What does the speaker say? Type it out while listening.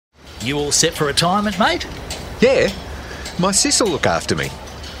You all set for retirement, mate? Yeah, my sis will look after me.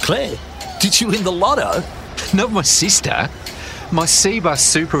 Claire, did you win the lotto? Not my sister, my CBUS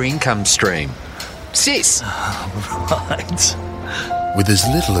super income stream. Sis. Right. With as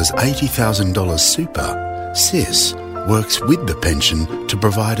little as $80,000 super, Sis works with the pension to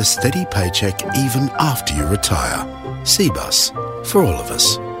provide a steady paycheck even after you retire. CBUS, for all of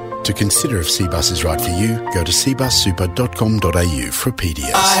us. To consider if CBUS is right for you, go to cbussuper.com.au for a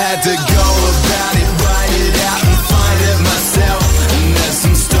PDF. I had to go about it, write it out and find it myself. And there's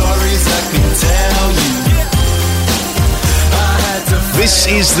some stories I can tell you. This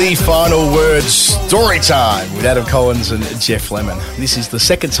is the Final Word Story Time with Adam Collins and Jeff Lemon. This is the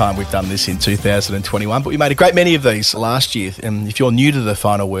second time we've done this in 2021, but we made a great many of these last year. And if you're new to the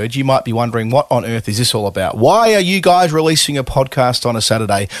Final Word, you might be wondering, what on earth is this all about? Why are you guys releasing a podcast on a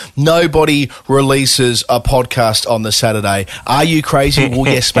Saturday? Nobody releases a podcast on the Saturday. Are you crazy? Well,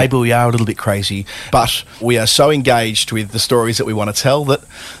 yes, maybe we are a little bit crazy, but we are so engaged with the stories that we want to tell that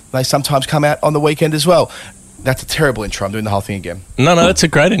they sometimes come out on the weekend as well. That's a terrible intro. I'm doing the whole thing again. No, it's a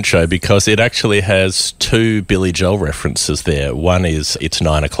great intro because it actually has two Billy Joel references there. One is it's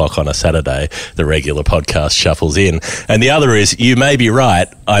 9 o'clock on a Saturday, the regular podcast shuffles in. And the other is, you may be right,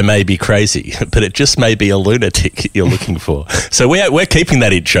 I may be crazy, but it just may be a lunatic you're looking for. So we're keeping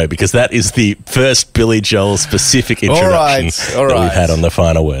that intro because that is the first Billy Joel specific introduction that we've had on the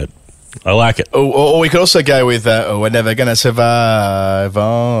Final Word. I like it. Or we could also go with, we're never going to survive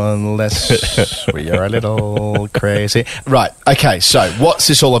unless we are a little crazy. Right, okay, so what's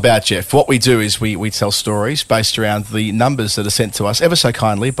this all about, Jeff? What we do is we tell stories based around the numbers that are sent to us ever so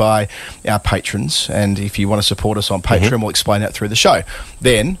kindly by our patrons, and if you want to support us on Patreon, we'll explain that through the show.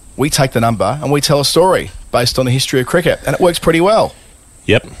 Then we take the number and we tell a story based on the history of cricket, and it works pretty well.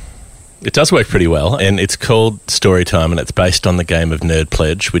 Yep. It does work pretty well, and it's called Storytime, and it's based on the game of Nerd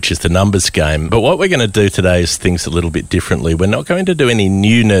Pledge, which is the numbers game. But what we're going to do today is things a little bit differently. We're not going to do any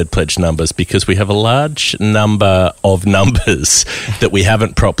new Nerd Pledge numbers because we have a large number of numbers that we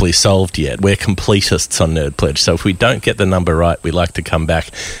haven't properly solved yet. We're completists on Nerd Pledge, so if we don't get the number right, we like to come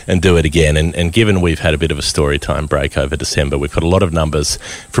back and do it again. And given we've had a bit of a Storytime break over December, we've got a lot of numbers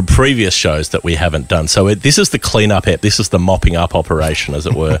from previous shows that we haven't done. So this is the clean-up ep. This is the mopping up operation, as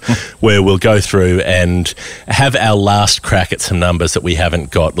it were, where we'll go through and have our last crack at some numbers that we haven't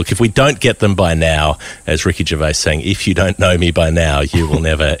got. Look, if we don't get them by now, as Ricky Gervais saying, if you don't know me by now, you will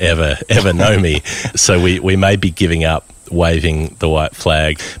never, ever, ever know me. So we may be giving up, waving the white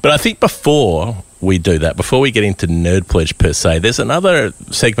flag. But I think before we do that, before we get into Nerd Pledge per se, there's another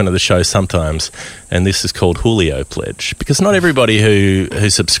segment of the show sometimes, and this is called Julio Pledge, because not everybody who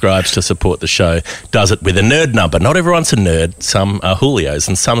subscribes to support the show does it with a nerd number. Not everyone's a nerd. Some are Julios,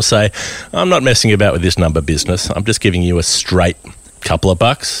 and some say, I'm not messing about with this number business. I'm just giving you a straight couple of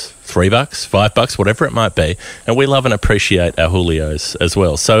bucks, $3, $5, whatever it might be. And we love and appreciate our Julios as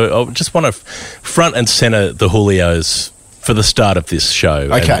well. So I just want to front and center the Julios for the start of this show.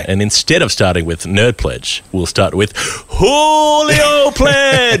 Okay. And instead of starting with Nerd Pledge, we'll start with Julio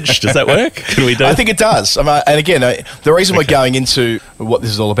Pledge. Does that work? Can we do it? I think it does. And again, the reason we're going into what this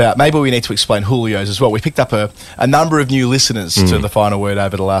is all about, maybe we need to explain Julios as well. We picked up a number of new listeners to the Final Word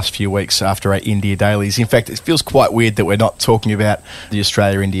over the last few weeks after our India dailies. In fact, it feels quite weird that we're not talking about the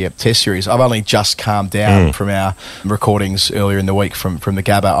Australia-India Test Series. I've only just calmed down from our recordings earlier in the week from the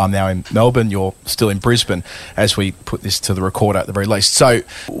Gabba. I'm now in Melbourne. You're still in Brisbane as we put this to the recorder at the very least. So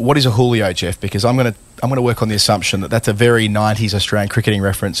what is a Julio, Jeff? Because I'm going to work on the assumption that that's a very 90s Australian cricketing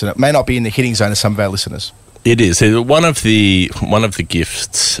reference, and it may not be in the hitting zone of some of our listeners. It is. One of the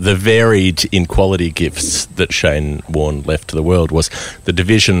gifts, the varied in quality gifts that Shane Warne left to the world was the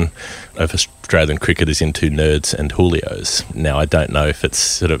division of Australian cricketers into nerds and Julios. Now, I don't know if it's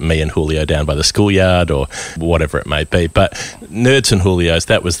sort of me and Julio down by the schoolyard or whatever it may be, but nerds and Julios,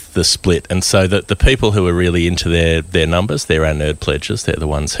 that was the split. And so the people who are really into their numbers, they're our nerd pledges. They're the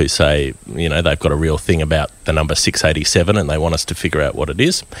ones who say, you know, they've got a real thing about the number 687 and they want us to figure out what it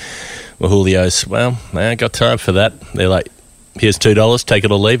is. Well, Julios, well, they ain't got time for that. They're like, here's $2, take it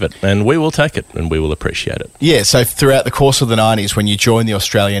or leave it. And we will take it and we will appreciate it. Yeah, so throughout the course of the 90s, when you joined the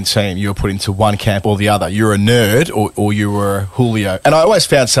Australian team, you were put into one camp or the other. You were a nerd or you were a Julio. And I always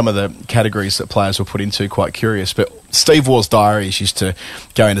found some of the categories that players were put into quite curious, but Steve Waugh's diaries used to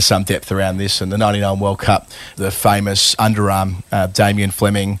go into some depth around this, and the 99 World Cup, the famous underarm Damien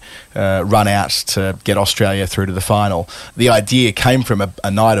Fleming run out to get Australia through to the final. The idea came from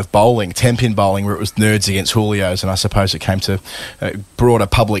a night of bowling, 10-pin bowling, where it was nerds against Julios, and I suppose it came to broader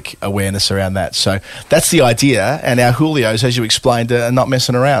public awareness around that. So that's the idea, and our Julios, as you explained, are not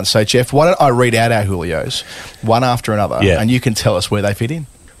messing around. So, Jeff, why don't I read out our Julios, one after another, and you can tell us where they fit in.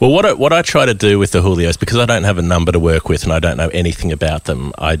 Well, what I try to do with the Julios, because I don't have a number to work with and I don't know anything about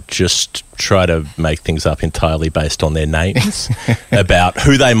them, I just try to make things up entirely based on their names, about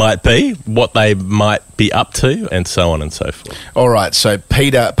who they might be, what they might be up to, and so on and so forth. All right, so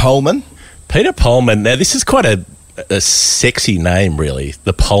Peter Pohlman. Peter Pohlman, now this is quite a sexy name, really.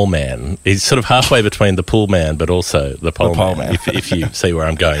 The Pole Man. He's sort of halfway between the Pool Man, but also the Pole Man. If you see where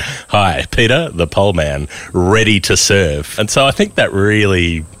I'm going. Hi, Peter, the Pole Man, ready to serve. And so I think that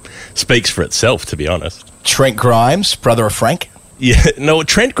really speaks for itself, to be honest. Trent Grimes, brother of Frank. Yeah, no,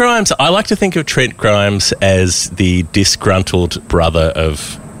 Trent Grimes, I like to think of Trent Grimes as the disgruntled brother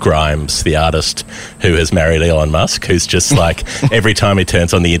of Grimes, the artist who has married Elon Musk, who's just like, every time he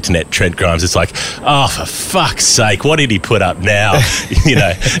turns on the internet, Trent Grimes is like, oh, for fuck's sake, what did he put up now? You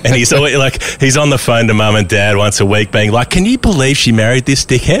know, and he's always like, he's on the phone to mum and dad once a week being like, can you believe she married this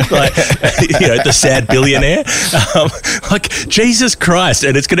dickhead? Like, you know, the sad billionaire. Like, Jesus Christ.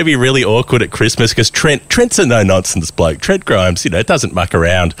 And it's going to be really awkward at Christmas because Trent's a no-nonsense bloke. Trent Grimes, you know, doesn't muck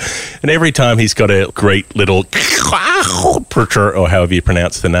around. And every time he's got a great little or however you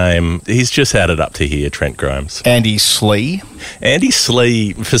pronounce the name, he's just had it up to here, Trent Grimes. Andy Slee. Andy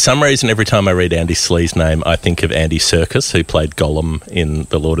Slee, for some reason, every time I read Andy Slee's name, I think of Andy Serkis, who played Gollum in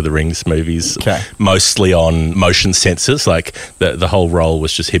the Lord of the Rings movies, mostly on motion sensors. Like, the whole role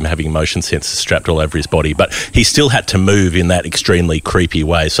was just him having motion sensors strapped all over his body, but he still had to move in that extremely creepy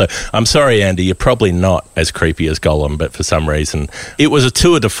way. So I'm sorry, Andy, you're probably not as creepy as Gollum, but for some reason, it was a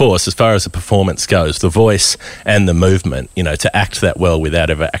tour de force as far as the performance goes, the voice and the movement, you know, to act that well without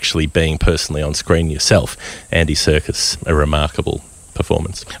ever actually being personally on screen yourself. Andy Serkis, a remarkable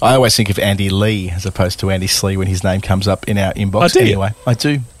performance. I always think of Andy Lee as opposed to Andy Slee when his name comes up in our inbox. Anyway, I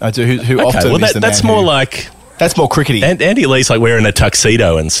do. Who often well, is the that's man more who, like... That's more crickety. And Andy Lee's like wearing a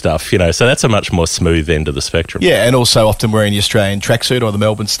tuxedo and stuff, you know, so that's a much more smooth end of the spectrum. Yeah, and also often wearing the Australian tracksuit or the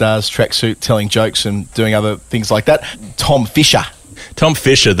Melbourne Stars tracksuit, telling jokes and doing other things like that. Tom Fisher. Tom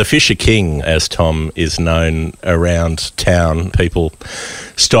Fisher, the Fisher King, as Tom is known around town. People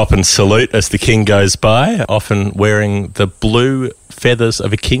stop and salute as the king goes by, often wearing the blue feathers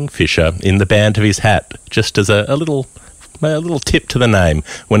of a kingfisher in the band of his hat, just as a little tip to the name.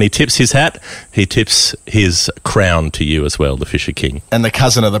 When he tips his hat, he tips his crown to you as well, the Fisher King. And the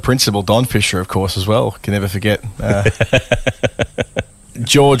cousin of the principal, Don Fisher, of course, as well. Can never forget.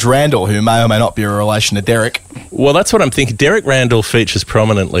 George Randall, who may or may not be a relation to Derek. Well, that's what I'm thinking. Derek Randall features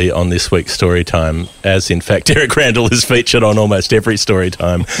prominently on this week's Storytime, as in fact Derek Randall is featured on almost every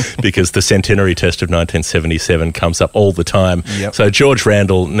Storytime because the centenary test of 1977 comes up all the time. Yep. So George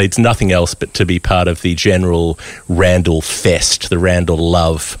Randall needs nothing else but to be part of the general Randall fest, the Randall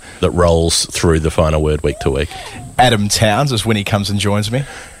love that rolls through the Final Word week to week. Adam Towns, as Winnie comes and joins me.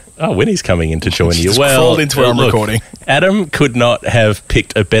 Oh, Winnie's coming in to join you. Just Well, crawled into where I'm recording. Adam could not have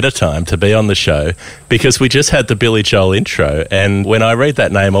picked a better time to be on the show because we just had the Billy Joel intro, and when I read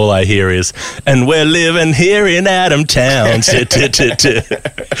that name, all I hear is, and we're living here in Adam Towns. Because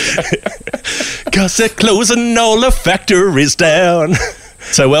they're closing all the factories down.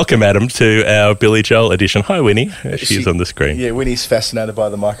 So welcome, Adam, to our Billy Joel edition. Hi, Winnie. She's on the screen. Yeah, Winnie's fascinated by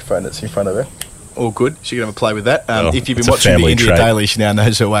the microphone that's in front of her. All good. She can have a play with that. If you've been watching the India Daily, she now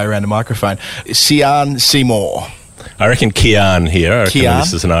knows her way around a microphone. Sian Seymour. I reckon Kian here. I reckon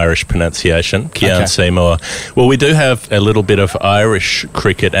this is an Irish pronunciation. Kian Seymour. Well, we do have a little bit of Irish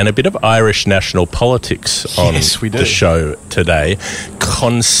cricket and a bit of Irish national politics on the show today.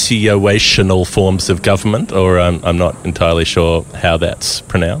 Constitutional forms of government, or I'm not entirely sure how that's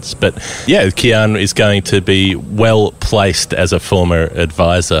pronounced. But yeah, Kian is going to be well placed as a former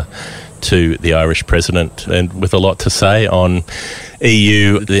advisor to the Irish president, and with a lot to say on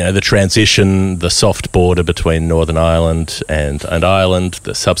EU, the transition, the soft border between Northern Ireland and Ireland,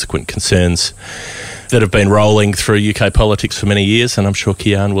 the subsequent concerns that have been rolling through UK politics for many years, and I'm sure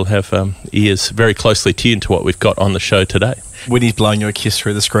Kian will have ears very closely tuned to what we've got on the show today. Winnie's blowing you a kiss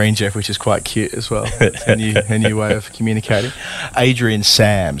through the screen, Jeff, which is quite cute as well. It's a new way of communicating. Adrian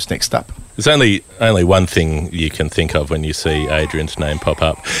Sams, next up. There's only one thing you can think of when you see Adrian's name pop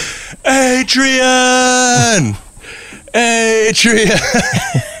up. Adrian! Adrian!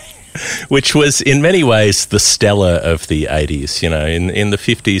 Which was in many ways the Stella of the 80s. You know, in the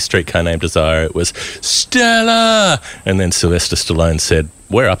 50s, Streetcar Named Desire, it was Stella! And then Sylvester Stallone said,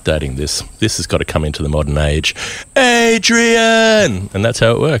 we're updating this. This has got to come into the modern age. Adrian! And that's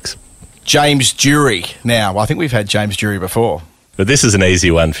how it works. James Jury. Now, I think we've had James Jury before. But this is an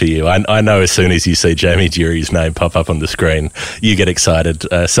easy one for you. I know as soon as you see Jamie Dury's name pop up on the screen, you get excited.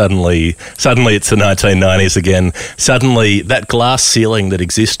 Suddenly it's the 1990s again. Suddenly that glass ceiling that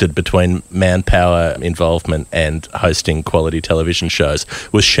existed between manpower involvement and hosting quality television shows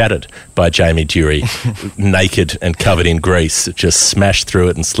was shattered by Jamie Dury, naked and covered in grease, just smashed through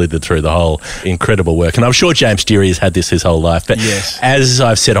it and slithered through the hole. Incredible work. And I'm sure James Dury has had this his whole life. But yes, as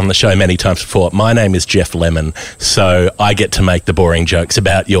I've said on the show many times before, my name is Jeff Lemon, so I get to make the boring jokes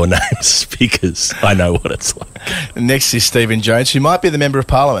about your names because I know what it's like. Next is Stephen Jones, who might be the Member of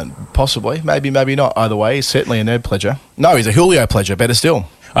Parliament, possibly. Maybe not. Either way, he's certainly a nerd pledger. No, he's a Julio pledger, better still.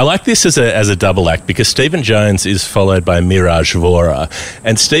 I like this as a double act because Stephen Jones is followed by Mirage Vora.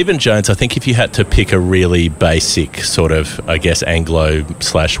 And Stephen Jones, I think if you had to pick a really basic sort of, I guess,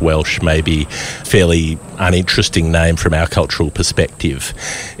 Anglo/Welsh, maybe fairly uninteresting name from our cultural perspective,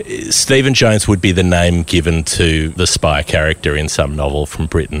 Stephen Jones would be the name given to the spy character in some novel from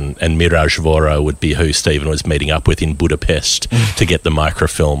Britain, and Mirage Vora would be who Stephen was meeting up with in Budapest to get the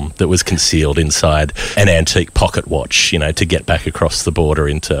microfilm that was concealed inside an antique pocket watch, to get back across the border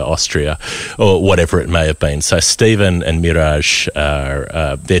into Austria or whatever it may have been. So Stephen and Mirage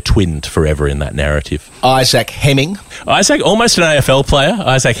are they're twinned forever in that narrative. Isaac Hemming. Isaac, almost an AFL player.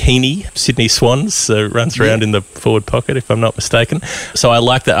 Isaac Heaney, Sydney Swans, runs around in the forward pocket, if I'm not mistaken. So I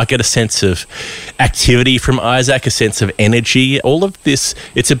like that. I get a sense of activity from Isaac, a sense of energy. All of this,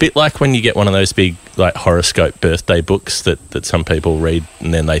 it's a bit like when you get one of those big horoscope birthday books that some people read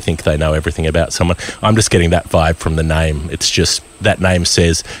and then they think they know everything about someone. I'm just getting that vibe from the name. It's just that name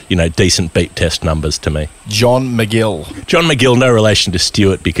says, decent beat test numbers to me. John McGill. John McGill, no relation to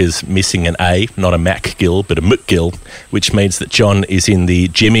Stuart because missing an A, not a MacGill, but a McGill, which means that John is in the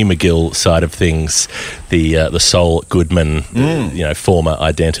Jimmy McGill side of things, the Sol Goodman, former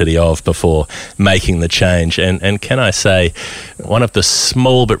identity of before making the change. And can I say, one of the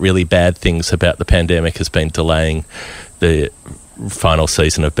small but really bad things about the pandemic has been delaying the final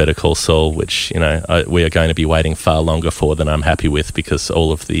season of Better Call Saul, which, we are going to be waiting far longer for than I'm happy with because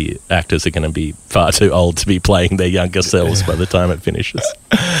all of the actors are going to be far too old to be playing their younger selves by the time it finishes.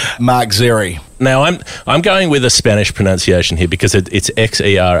 Mark Zeri. Now, I'm going with a Spanish pronunciation here because it's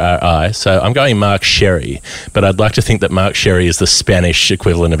Xerri, so I'm going Mark Sherry, but I'd like to think that Mark Sherry is the Spanish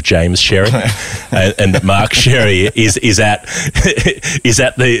equivalent of James Sherry, and that Mark Sherry is at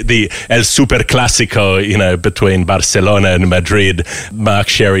the El Superclásico, between Barcelona and Madrid. Mark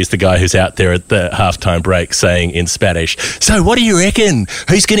Sherry is the guy who's out there at the halftime break saying in Spanish, "So what do you reckon?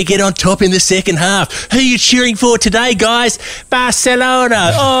 Who's going to get on top in the second half? Who are you cheering for today, guys?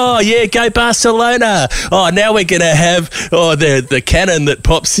 Barcelona. Oh, yeah, go Barcelona. Oh, now we're going to have the cannon that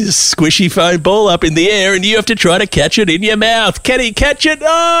pops his squishy foam ball up in the air and you have to try to catch it in your mouth. Can he catch it?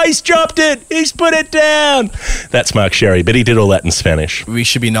 Oh, he's dropped it. He's put it down." That's Mark Sherry, but he did all that in Spanish. We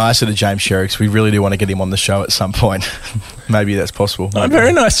should be nicer to James Sherry because we really do want to get him on the show at some point. Maybe that's possible. I'm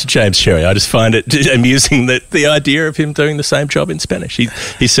very nice to James Sherry. I just find it amusing that the idea of him doing the same job in Spanish.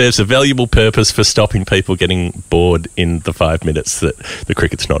 He serves a valuable purpose for stopping people getting bored in the 5 minutes that the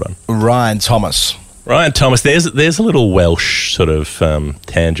cricket's not on. Ryan Thomas. Ryan Thomas, there's a little Welsh sort of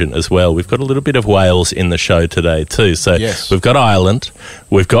tangent as well. We've got a little bit of Wales in the show today too. So yes, we've got Ireland,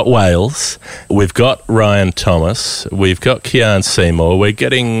 we've got Wales, we've got Ryan Thomas, we've got Kian Seymour. We're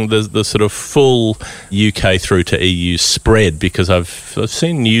getting the sort of full UK through to EU spread because I've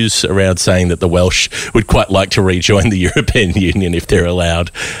seen news around saying that the Welsh would quite like to rejoin the European Union if they're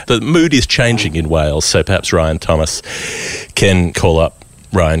allowed. The mood is changing in Wales, so perhaps Ryan Thomas can call up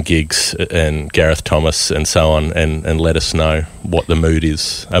Ryan Giggs and Gareth Thomas and so on and let us know what the mood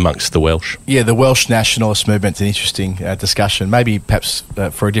is amongst the Welsh. Yeah, the Welsh nationalist movement's an interesting discussion, maybe perhaps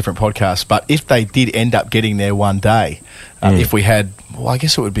for a different podcast, but if they did end up getting there one day, if we had, well, I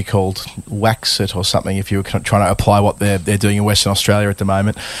guess it would be called Waxit or something if you were trying to apply what they're doing in Western Australia at the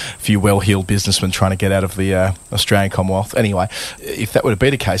moment, a few well-heeled businessmen trying to get out of the Australian Commonwealth. Anyway, if that were to be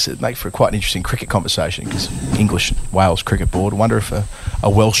the case, it'd make for quite an interesting cricket conversation because English Wales Cricket Board, I wonder if a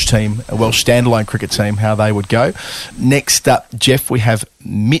Welsh team, a Welsh standalone cricket team, how they would go. Next up, Jeff, we have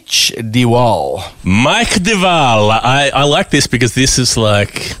Mitch Dewall. Mike Dewall. I like this because this is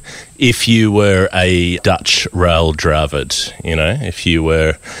like if you were a Dutch rail driver, if you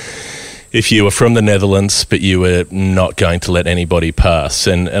were from the Netherlands but you were not going to let anybody pass.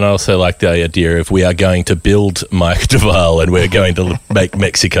 And I also like the idea of we are going to build Mike Dewall and we're going to make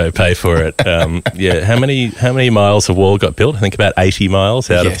Mexico pay for it. Yeah, how many miles of wall got built? I think about 80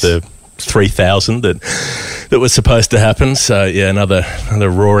 miles out of the 3,000 that was supposed to happen. So yeah, another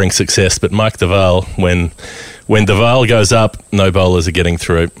roaring success. But Mike Dewall, when Dewall goes up, no bowlers are getting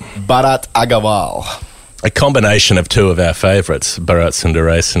through. Bharat Agarwal. a combination of two of our favourites, Bharat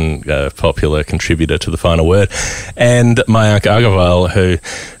Sundaresan, popular contributor to the Final Word, and Mayank Agarwal, who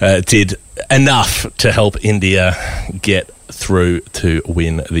did enough to help India get through to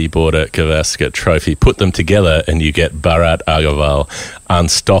win the Border Gavaskar Trophy. Put them together and you get Bharat Agarwal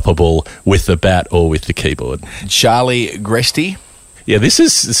unstoppable with the bat or with the keyboard. Charlie Gresti. Yeah, this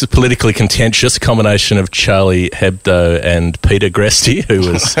is politically contentious combination of Charlie Hebdo and Peter Gresti,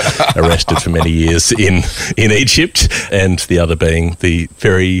 who was arrested for many years in Egypt, and the other being the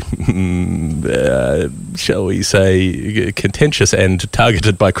very, shall we say, contentious and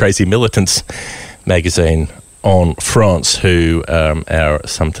targeted by crazy militants magazine En France, who our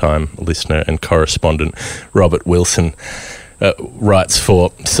sometime listener and correspondent Robert Wilson writes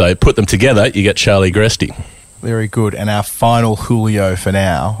for. So put them together, you get Charlie Gresti. Very good. And our final Julio for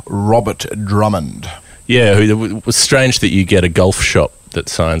now, Robert Drummond. Yeah, it was strange that you get a golf shop that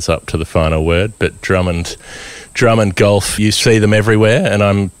signs up to the Final Word, but Drummond Golf, you see them everywhere, and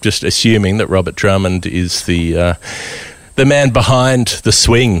I'm just assuming that Robert Drummond is the man behind the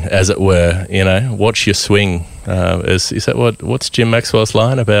swing, as it were. You know, watch your swing. Is that what's Jim Maxwell's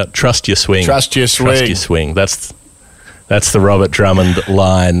line about? Trust your swing. Trust your swing. Trust your swing. That's the Robert Drummond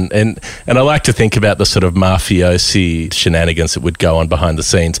line. And I like to think about the sort of mafiosi shenanigans that would go on behind the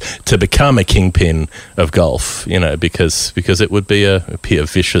scenes to become a kingpin of golf, you know, because it would be a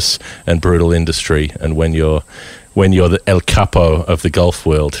vicious and brutal industry. And when you're the El Capo of the golf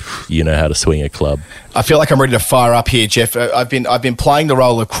world, you know how to swing a club. I feel like I'm ready to fire up here, Jeff. I've been playing the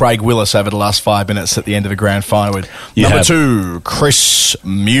role of Craig Willis over the last 5 minutes at the end of the grand final with number 2, Chris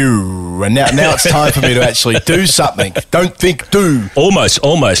Mew. And now it's time for me to actually do something. Don't think, do.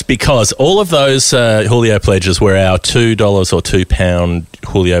 Almost, because all of those Julio pledges were our $2 or £2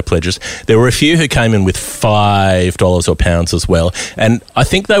 Julio pledges. There were a few who came in with $5 or pounds as well. And I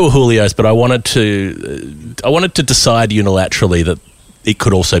think they were Julios, but I wanted to decide unilaterally that it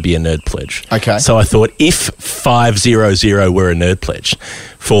could also be a nerd pledge. Okay. So I thought if 500 were a nerd pledge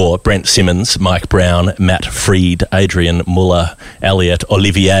for Brent Simmons, Mike Brown, Matt Freed, Adrian Muller, Elliot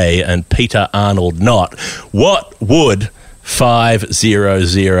Olivier and Peter Arnold Knott, what would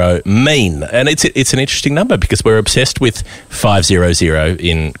 500 mean? And it's an interesting number because we're obsessed with 500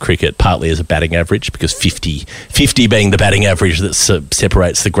 in cricket, partly as a batting average, because 50 being the batting average that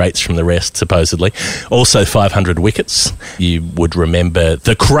separates the greats from the rest, supposedly. Also 500 wickets. You would remember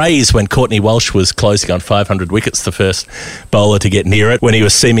the craze when Courtney Walsh was closing on 500 wickets, the first bowler to get near it, when he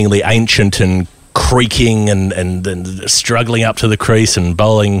was seemingly ancient and creaking and struggling up to the crease and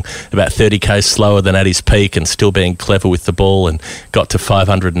bowling about 30 k's slower than at his peak and still being clever with the ball, and got to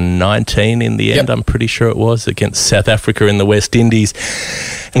 519 in the end. I'm pretty sure it was, against South Africa in the West Indies,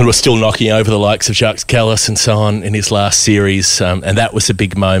 and was still knocking over the likes of Jacques Kallis and so on in his last series, and that was a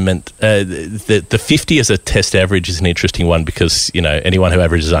big moment. The 50 as a test average is an interesting one because, you know, anyone who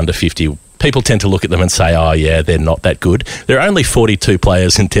averages under 50, people tend to look at them and say, oh, yeah, they're not that good. There are only 42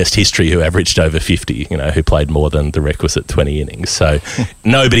 players in Test history who averaged over 50, you know, who played more than the requisite 20 innings. So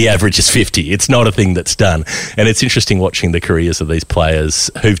nobody averages 50. It's not a thing that's done. And it's interesting watching the careers of these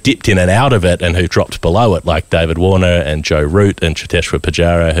players who've dipped in and out of it and who've dropped below it, like David Warner and Joe Root and Cheteshwar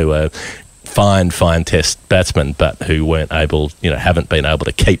Pujara, who are fine Test batsmen, but who haven't been able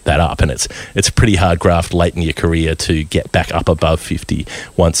to keep that up. And it's a pretty hard graft late in your career to get back up above 50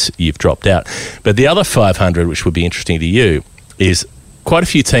 once you've dropped out. But the other 500, which would be interesting to you, is quite a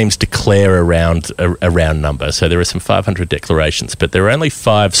few teams declare a round number. So there are some 500 declarations, but there are only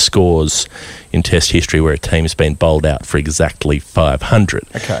 5 scores in Test history where a team's been bowled out for exactly 500.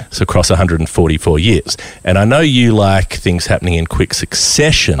 Okay. So across 144 years. And I know you like things happening in quick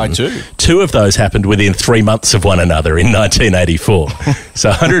succession. I do. 2 of those happened within 3 months of one another in 1984. So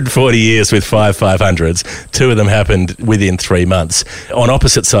 140 years with 5 500s. 2 of them happened within 3 months. On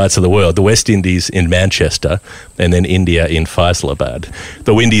opposite sides of the world, the West Indies in Manchester and then India in Faisalabad.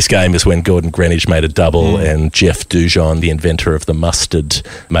 The Windies game is when Gordon Greenidge made a double and Jeff Dujon, the inventor of the mustard,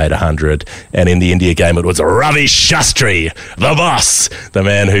 made 100. And in the India game, it was Ravi Shastri, the boss, the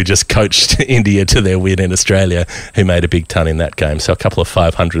man who just coached India to their win in Australia, who made a big ton in that game. So a couple of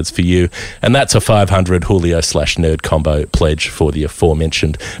 500s for you. And that's a 500 Julio/nerd combo pledge for the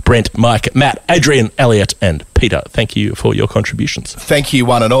aforementioned Brent, Mike, Matt, Adrian, Elliot and Peter. Thank you for your contributions. Thank you,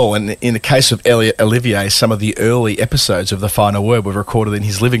 one and all. And in the case of Elliot Olivier, some of the early episodes of The Final Word were recorded in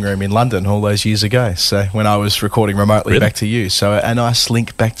his living room in London all those years ago. So when I was recording remotely back to you. So a nice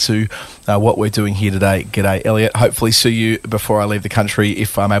link back to what we're doing here today. G'day, Elliot. Hopefully see you before I leave the country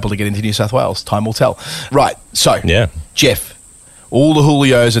if I'm able to get into New South Wales. Time will tell. Right. So, Jeff, all the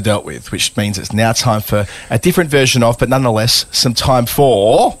Julios are dealt with, which means it's now time for a different version of, but nonetheless, some time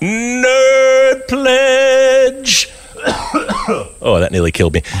for... Nerd Pledge! pledge. Oh, that nearly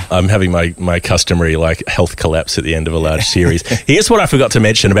killed me. I'm having my customary health collapse at the end of a large series. Here's what I forgot to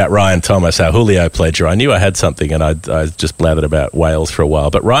mention about Ryan Thomas, our Julio pledger. I knew I had something and I just blathered about Wales for a while.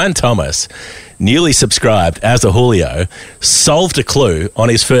 But Ryan Thomas, newly subscribed as a Julio, solved a clue on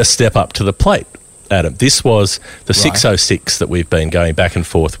his first step up to the plate. Adam, this was the 606 that we've been going back and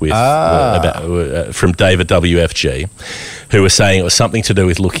forth with from David WFG, who was saying it was something to do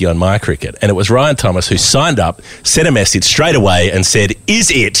with Lookie on My Cricket. And it was Ryan Thomas who signed up, sent a message straight away and said,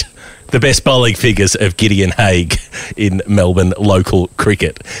 is it the best bowling figures of Gideon Haigh in Melbourne local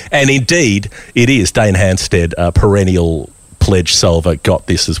cricket? And indeed, it is. Dane Hanstead, perennial pledge solver, got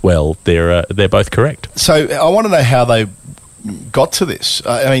this as well. They're both correct. So I want to know how they got to this.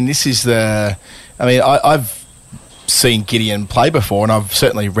 This is I've seen Gideon play before, and I've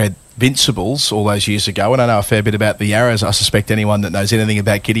certainly read Vincibles all those years ago, and I know a fair bit about the arrows. I suspect anyone that knows anything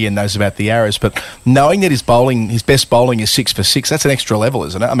about Gideon knows about the arrows, but knowing that his best bowling is 6 for 6, that's an extra level,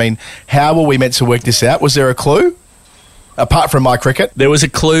 isn't it? How were we meant to work this out? Was there a clue? Apart from My Cricket? There was a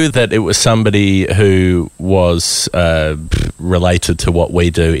clue that it was somebody who was related to what we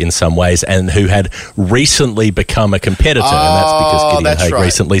do in some ways and who had recently become a competitor, and that's because Gideon Haigh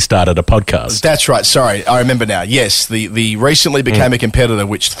recently started a podcast. That's right. Sorry, I remember now. Yes, the recently became a competitor,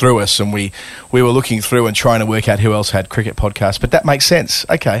 which threw us, and we were looking through and trying to work out who else had cricket podcasts. But that makes sense.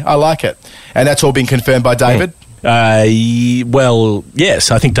 Okay, I like it. And that's all been confirmed by David? Well, yes,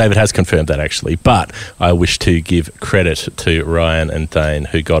 I think David has confirmed that actually, but I wish to give credit to Ryan and Dane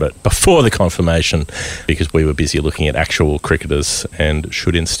who got it before the confirmation because we were busy looking at actual cricketers and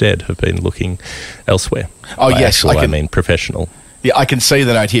should instead have been looking elsewhere. Oh, yes. I mean professional. Yeah, I can see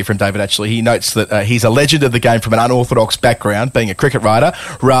the note here from David, actually. He notes that he's a legend of the game from an unorthodox background, being a cricket writer,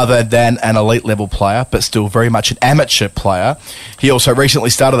 rather than an elite-level player, but still very much an amateur player. He also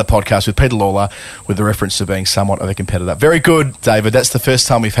recently started the podcast with Peter Lawler with the reference to being somewhat of a competitor. Very good, David. That's the first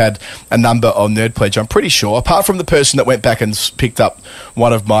time we've had a number on Nerd Pledge, I'm pretty sure, apart from the person that went back and picked up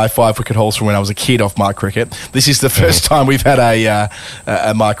one of my 5-wicket hauls from when I was a kid off My Cricket. This is the first time we've had a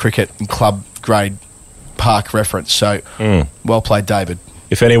My Cricket club grade park reference, so well played, David.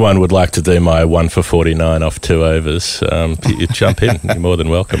 If anyone would like to do my 1 for 49 off 2 overs, you jump in. You're more than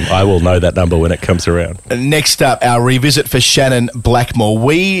welcome. I will know that number when it comes around. Next up, our revisit for Shannon Blackmore.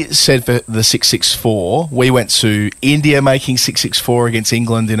 We said for the 664, we went to India making 664 against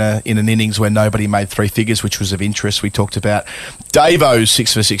England in an innings where nobody made 3 figures, which was of interest. We talked about Davo's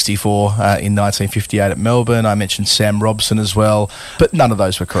 6 for 64 in 1958 at Melbourne. I mentioned Sam Robson as well, but none of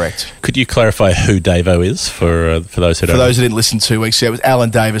those were correct. Could you clarify who Davo is for those who don't know? For those who didn't listen 2 weeks ago, it was Alan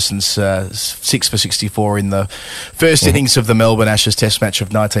Davison's 6 for 64 in the first innings of the Melbourne Ashes Test match of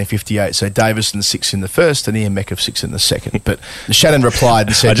 1958. So Davison 6 in the first and Ian Mecca 6 in the second. But Shannon replied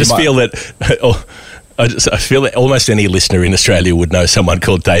and said... I feel that almost any listener in Australia would know someone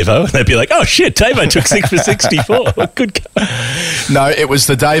called Davo, and they'd be like, oh shit, Davo took 6 for 64. Good go. No, it was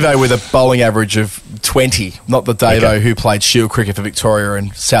the Davo with a bowling average of 20, not the Davo who played Shield cricket for Victoria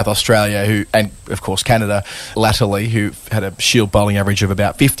and South Australia, and of course Canada latterly, who had a Shield bowling average of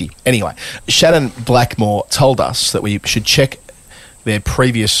about 50. Anyway, Shannon Blackmore told us that we should check their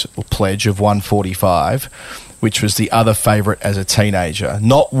previous pledge of 145, which was the other favourite as a teenager.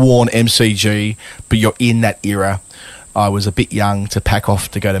 Not worn MCG, but you're in that era. I was a bit young to pack off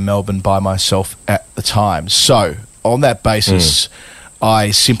to go to Melbourne by myself at the time. So, on that basis,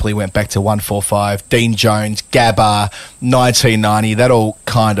 I simply went back to 145, Dean Jones, Gabba, 1990. That all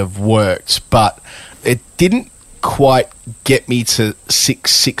kind of worked, but it didn't quite get me to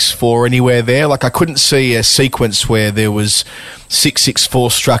 664 anywhere there. Like, I couldn't see a sequence where there was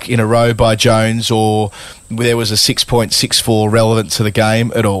 664 struck in a row by Jones, or there was a 6.64 relevant to the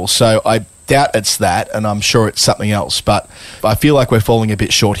game at all. So I doubt it's that, and I'm sure it's something else, but I feel like we're falling a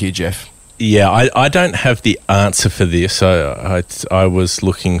bit short here, Jeff. Yeah, I don't have the answer for this. I was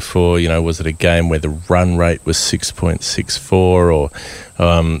looking for, was it a game where the run rate was 6.64 or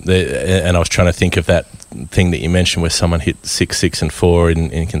and I was trying to think of that thing that you mentioned where someone hit 6, 6 and 4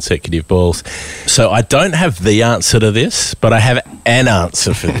 in consecutive balls. So I don't have the answer to this, but I have an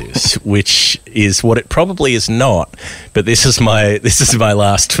answer for this, which is what it probably is not. But this is my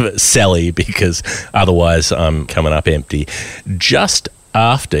last sally, because otherwise I'm coming up empty. Just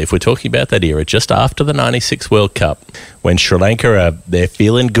after, if we're talking about that era, just after the 96 World Cup, when Sri Lanka they're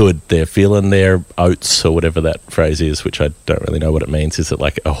feeling good, they're feeling their oats, or whatever that phrase is, which I don't really know what it means. Is it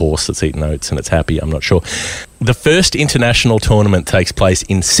like a horse that's eaten oats and it's happy? I'm not sure. The first international tournament takes place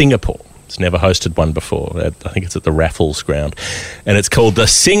in Singapore. It's never hosted one before. I think it's at the Raffles ground. And it's called the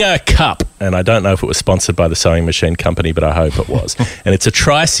Singer Cup. And I don't know if it was sponsored by the Sewing Machine Company, but I hope it was. And it's a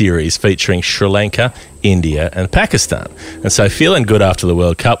tri-series featuring Sri Lanka, India and Pakistan. And so feeling good after the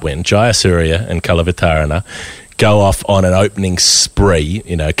World Cup win, Jayasuriya and Kalavitarana go off on an opening spree.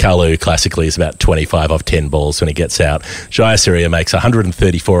 You know, Kalu classically is about 25 off 10 balls when he gets out. Jayasuriya makes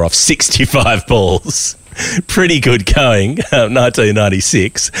 134 off 65 balls. Pretty good going,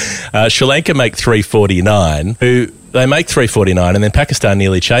 1996. Sri Lanka make 349, they make 349 and then Pakistan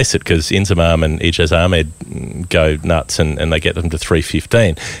nearly chase it because Inzamam and Ijaz Ahmed go nuts and they get them to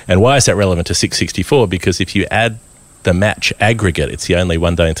 315. And why is that relevant to 664? Because if you add the match aggregate, it's the only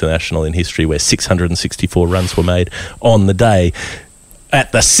one-day international in history where 664 runs were made on the day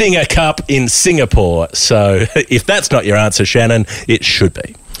at the Singer Cup in Singapore. So if that's not your answer, Shannon, it should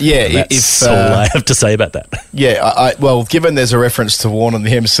be. Yeah, that's all I have to say about that. Yeah, well, given there's a reference to Warne and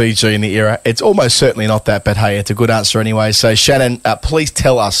the MCG in the era, it's almost certainly not that, but hey, it's a good answer anyway. So, Shannon, please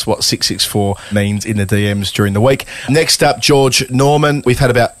tell us what 664 means in the DMs during the week. Next up, George Norman. We've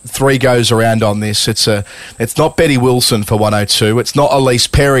had about 3 goes around on this. It's not Betty Wilson for 102. It's not Elise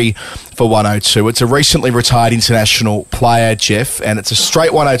Perry for 102. It's a recently retired international player, Jeff, and it's a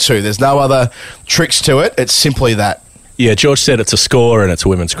straight 102. There's no other tricks to it. It's simply that. Yeah, George said it's a score and it's a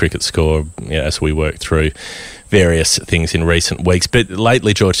women's cricket score, as we work through various things in recent weeks. But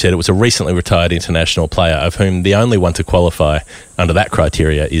lately, George said it was a recently retired international player of whom the only one to qualify under that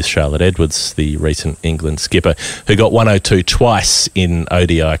criteria is Charlotte Edwards, the recent England skipper, who got 102 twice in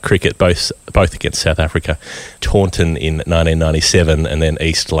ODI cricket, both against South Africa, Taunton in 1997 and then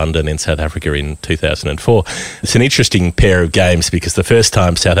East London in South Africa in 2004. It's an interesting pair of games because the first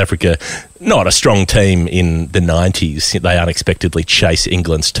time South Africa, not a strong team in the 90s, they unexpectedly chase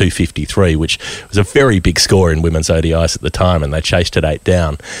England's 253, which was a very big score in women's ODIs at the time, and they chased it 8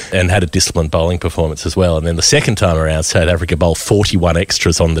 down and had a disciplined bowling performance as well. And then the second time around, South Africa bowled 41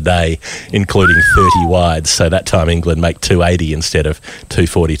 extras on the day, including 30 wides. So that time England make 280 instead of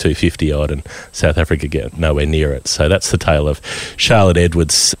 240, 250 odd, and South Africa get nowhere near it. So that's the tale of Charlotte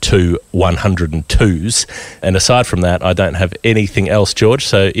Edwards' 2 102s. And aside from that, I don't have anything else, George.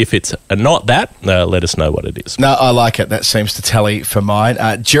 So if it's not that, let us know what it is. No, I like it. That seems to tally for mine.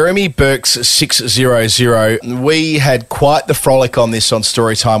 Jeremy Burke's 600. We had quite the frolic on this on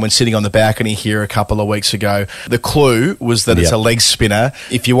Storytime when sitting on the balcony here a couple of weeks ago. The clue was that it's a leg spinner.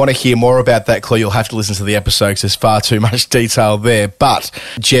 If you want to hear more about that clue, you'll have to listen to the episode because there's far too much detail there. But,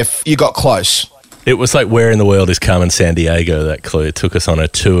 Jeff, you got close. It was like, where in the world is Carmen Sandiego, that clue. It took us on a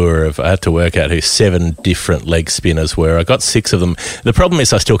tour of, I had to work out who 7 different leg spinners were. I got 6 of them. The problem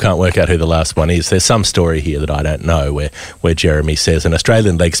is I still can't work out who the last one is. There's some story here that I don't know where Jeremy says an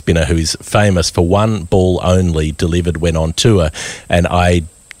Australian leg spinner who is famous for one ball only delivered when on tour, and I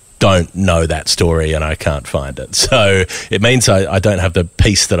don't know that story and I can't find it. So it means I don't have the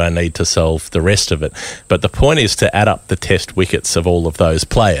piece that I need to solve the rest of it. But the point is to add up the test wickets of all of those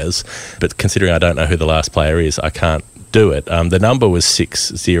players. But considering I don't know who the last player is, I can't do it. The number was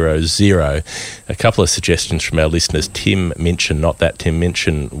 600. A couple of suggestions from our listeners. Tim Minchin, not that Tim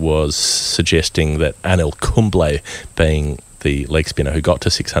Minchin, was suggesting that Anil Kumble, being the leg spinner who got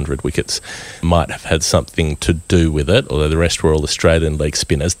to 600 wickets, might have had something to do with it, although the rest were all Australian leg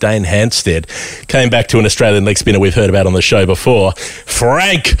spinners. Dane Hansted came back to an Australian leg spinner we've heard about on the show before,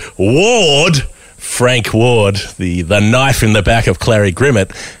 Frank Ward, the knife in the back of Clary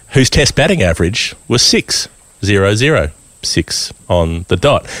Grimmett, whose test batting average was 600. 6 on the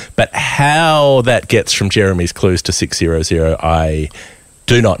dot. But how that gets from Jeremy's clues to 600, I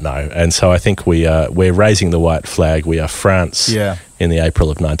do not know. And so I think we're raising the white flag. We are France in the April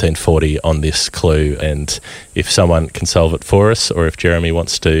of 1940 on this clue. And if someone can solve it for us, or if Jeremy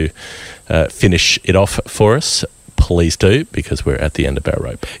wants to finish it off for us, please do, because we're at the end of our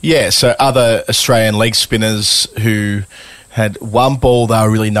rope. Yeah, so other Australian leg spinners who had one ball they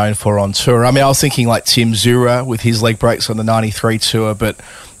were really known for on tour. I mean, I was thinking like Tim Zura with his leg breaks on the 93 tour, but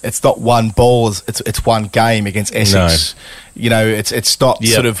it's not one ball, it's one game against Essex. No. You know, it's not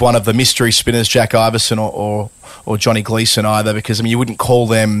sort of one of the mystery spinners, Jack Iverson or Johnny Gleeson either, because, I mean, you wouldn't call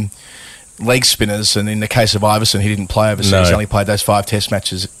them leg spinners, and in the case of Iverson, he didn't play overseas. He only played those 5 test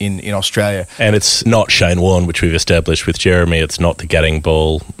matches in Australia. And it's not Shane Warne, which we've established with Jeremy. It's not the Gatting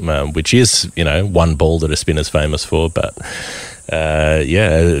ball, which is, one ball that a spinner's famous for. But,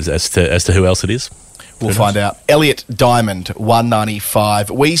 as to who else it is. We'll find out. Elliot Diamond, 195.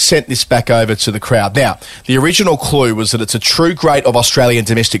 We sent this back over to the crowd. Now, the original clue was that it's a true great of Australian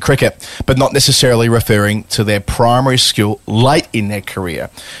domestic cricket, but not necessarily referring to their primary skill late in their career.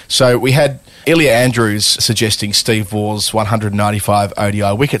 So we had Ilya Andrews suggesting Steve Waugh's 195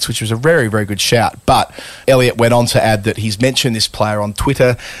 ODI wickets, which was a very, very good shout. But Elliot went on to add that he's mentioned this player on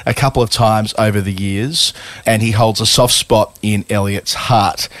Twitter a couple of times over the years, and he holds a soft spot in Elliot's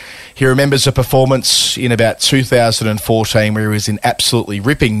heart. He remembers a performance in about 2014 where he was in absolutely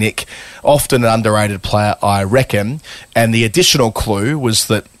ripping nick, often an underrated player, I reckon. And the additional clue was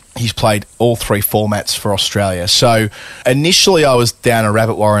that he's played all three formats for Australia. So initially I was down a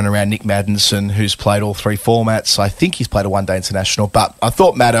rabbit warren around Nick Maddinson, who's played all three formats. I think he's played a one-day international, but I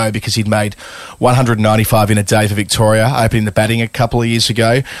thought Maddo, because he'd made 195 in a day for Victoria, opening the batting a couple of years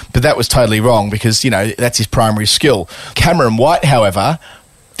ago. But that was totally wrong because, that's his primary skill. Cameron White, however,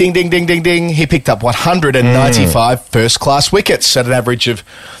 ding, ding, ding, ding, ding, he picked up 195 first-class wickets at an average of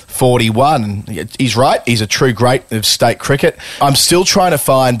 41. He's right. He's a true great of state cricket. I'm still trying to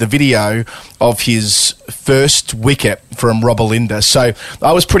find the video of his first wicket from Robalinda. So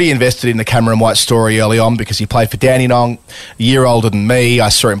I was pretty invested in the Cameron White story early on because he played for Dandenong, a year older than me. I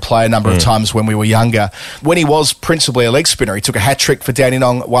saw him play a number of times when we were younger. When he was principally a leg spinner, he took a hat-trick for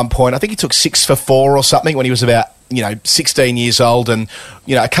Dandenong at one point. I think he took 6 for 4 or something when he was about 16 years old, and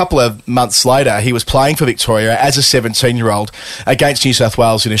a couple of months later he was playing for Victoria as a 17-year-old against New South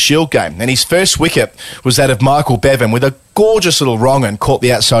Wales in a Shield game, and his first wicket was that of Michael Bevan with a gorgeous little wrong and caught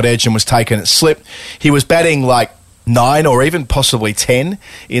the outside edge and was taken at slip. He was batting like 9 or even possibly 10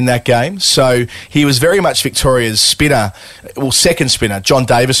 in that game. So he was very much Victoria's spinner, second spinner. John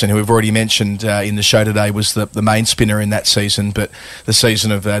Davison, who we've already mentioned in the show today, was the main spinner in that season, but the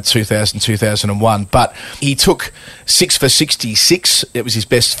season of 2000-2001. But he took 6 for 66. It was his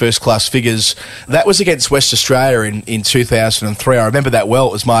best first-class figures. That was against West Australia in 2003. I remember that well.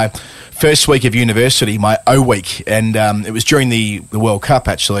 It was my first week of university, my O week, and it was during the World Cup,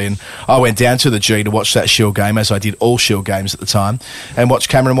 actually, and I went down to the G to watch that Shield game, as I did all Shield games at the time, and watched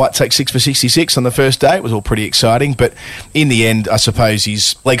Cameron White take 6 for 66 on the first day. It was all pretty exciting, but in the end, I suppose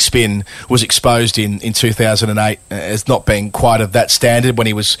his leg spin was exposed in 2008 as not being quite of that standard. When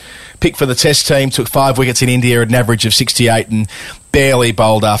he was picked for the Test team, took 5 wickets in India at an average of 68, and barely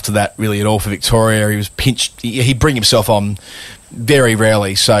bowled after that really at all for Victoria. He was pinched. He'd bring himself on very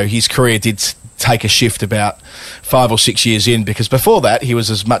rarely, so his career did take a shift about 5 or 6 years in, because before that he was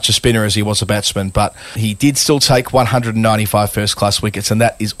as much a spinner as he was a batsman, but he did still take 195 first-class wickets, and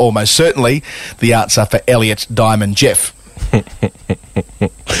that is almost certainly the answer for Elliot Diamond. Jeff?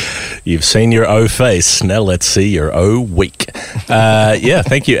 You've seen your O face, now let's see your O week.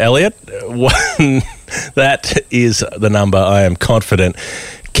 Thank you, Elliot. That is the number, I am confident.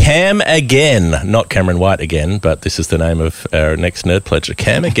 Cam again, not Cameron White again, but this is the name of our next Nerd Pledger.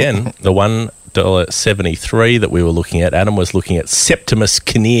 Cam again, the $1.73 that we were looking at. Adam was looking at Septimus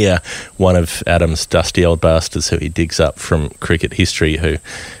Kinnear, one of Adam's dusty old bastards who he digs up from cricket history, who,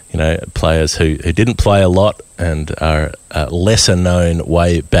 players who didn't play a lot and are lesser known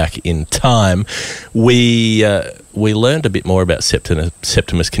way back in time. We learned a bit more about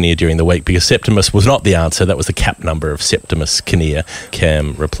Septimus Kinnear during the week, because Septimus was not the answer. That was the cap number of Septimus Kinnear.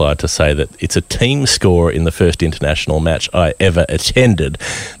 Cam replied to say that it's a team score in the first international match I ever attended.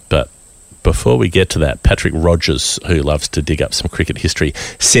 But before we get to that, Patrick Rogers, who loves to dig up some cricket history,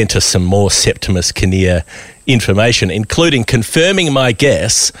 sent us some more Septimus Kinnear information, including confirming my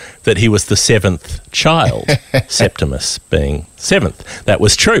guess that he was the 7th child, Septimus being 7th. That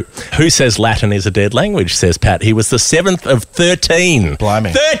was true. Who says Latin is a dead language, says Pat. He was the 7th of 13.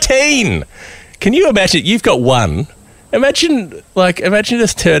 Blimey. 13! Can you imagine? You've got one. Imagine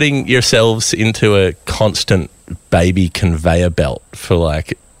just turning yourselves into a constant baby conveyor belt for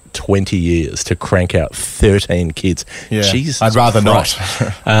 20 years to crank out 13 kids. Yeah, Jesus I'd rather Christ.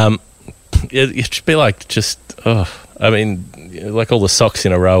 not. It should be all the socks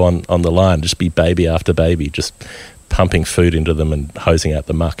in a row on the line, just be baby after baby, just pumping food into them and hosing out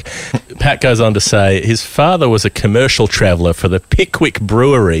the muck. Pat goes on to say his father was a commercial traveller for the Pickwick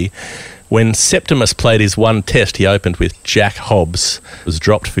Brewery. When Septimus played his one test, he opened with Jack Hobbs, was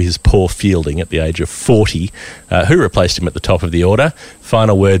dropped for his poor fielding at the age of 40. Who replaced him at the top of the order?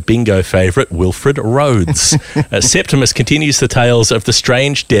 final word bingo favourite, Wilfred Rhodes. Septimus continues the tales of the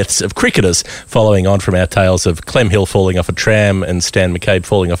strange deaths of cricketers, following on from our tales of Clem Hill falling off a tram and Stan McCabe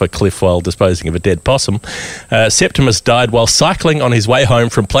falling off a cliff while disposing of a dead possum. Septimus died while cycling on his way home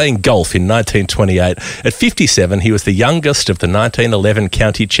from playing golf in 1928. At 57, he was the youngest of the 1911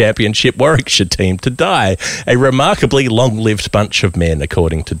 County Championship Warwickshire team to die. A remarkably long-lived bunch of men,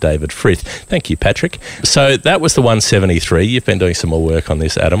 according to David Frith. Thank you, Patrick. So that was the 173. You've been doing some more work on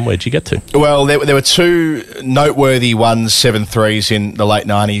this, Adam. Where'd you get to? Well, there were two noteworthy 173s in the late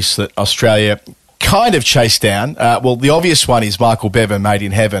 90s that Australia kind of chased down. Well, the obvious one is Michael Bevan, Made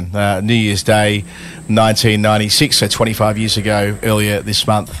in Heaven. New Year's Day, 1996, so 25 years ago, earlier this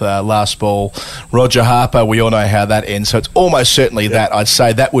month, last ball. Roger Harper, we all know how that ends, so it's almost certainly that. I'd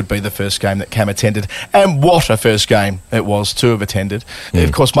say that would be the first game that Cam attended, and what a first game it was to have attended.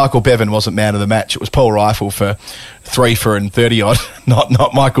 Of course, Michael Bevan wasn't man of the match. It was Paul Rifle for 3 for and 30-odd,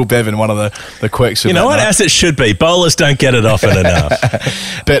 not Michael Bevan, one of the quirks of You know what, as it should be. Bowlers don't get it often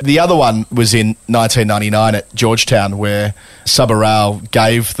enough. But the other one was in 1999 at Georgetown, where Subba Rao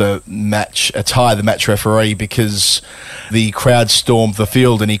gave the match a tie, the match referee, because the crowd stormed the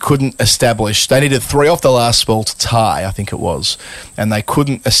field and he couldn't establish. They needed 3 off the last ball to tie, I think it was, and they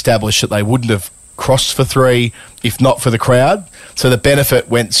couldn't establish that they wouldn't have crossed for 3 if not for the crowd. So the benefit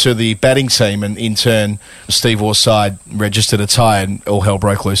went to the batting team, and in turn Steve Waugh's side registered a tie and all hell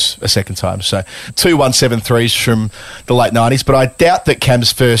broke loose a second time. So 2 173s from the late 90s, but I doubt that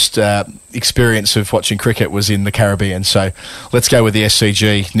Cam's first experience of watching cricket was in the Caribbean. So let's go with the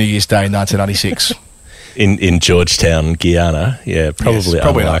SCG, New Year's Day 1996. In Georgetown, Guyana. Yeah, probably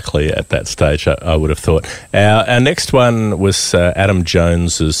unlikely at that stage, I would have thought. Our next one was Adam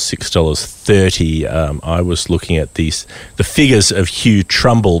Jones's $6.30. I was looking at the figures of Hugh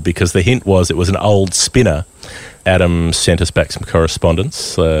Trumbull, because the hint was it was an old spinner. Adam sent us back some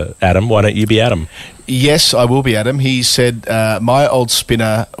correspondence. Adam, why don't you be Adam? Yes, I will be Adam. He said, my old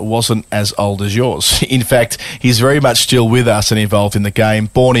spinner wasn't as old as yours. In fact, he's very much still with us and involved in the game.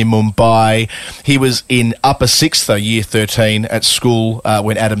 Born in Mumbai. He was in upper 6th, though, year 13 at school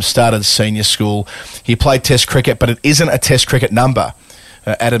when Adam started senior school. He played Test cricket, but it isn't a Test cricket number.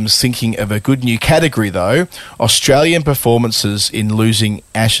 Adam's thinking of a good new category, though, Australian performances in losing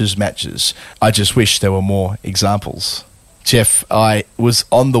Ashes matches. I just wish there were more examples. Jeff, I was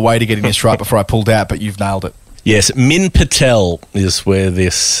on the way to getting this right before I pulled out, but you've nailed it. Yes, Min Patel is where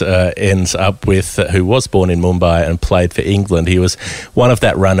this ends up with, who was born in Mumbai and played for England. He was one of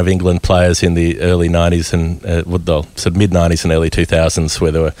that run of England players in the early 90s and sort of mid-90s and early 2000s,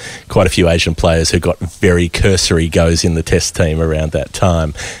 where there were quite a few Asian players who got very cursory goes in the Test team around that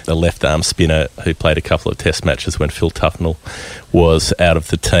time. The left-arm spinner who played a couple of Test matches when Phil Tufnell was out of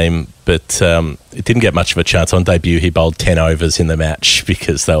the team, but it didn't get much of a chance. On debut, he bowled 10 overs in the match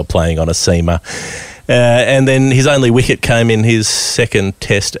because they were playing on a seamer. And then his only wicket came in his second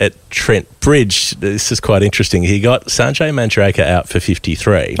Test at Trent Bridge. This is quite interesting. He got Sanjay Manjrekar out for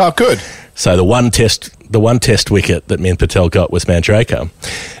 53. Oh, good. So the one Test wicket that Min Patel got was Manjrekar.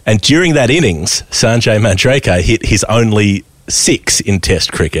 And during that innings, Sanjay Manjrekar hit his only 6 in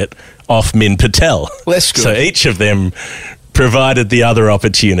Test cricket off Min Patel. Less good. So each of them provided the other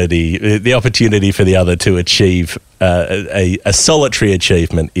opportunity for the other to achieve a solitary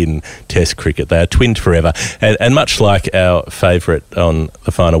achievement in Test cricket. They are twinned forever. And much like our favourite on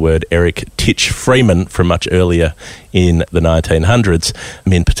the final word, Eric Titch Freeman, from much earlier in the 1900s,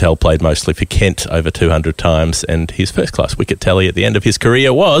 Min Patel played mostly for Kent over 200 times, and his first-class wicket tally at the end of his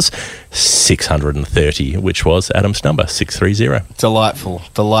career was 630, which was Adam's number, 630.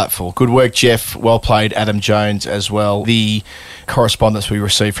 Delightful. Good work, Jeff. Well played, Adam Jones, as well. The correspondence we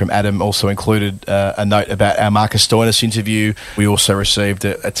received from Adam also included a note about our Marcus Stoinis interview. We also received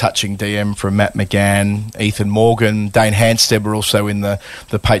a touching DM from Matt McGann, Ethan Morgan, Dane Hanstead were also in the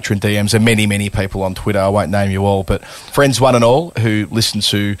patron DMs, and many people on Twitter. I won't name you all, but friends one and all who listened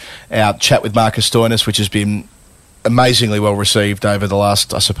to our chat with Marcus Stoinis, which has been amazingly well received over the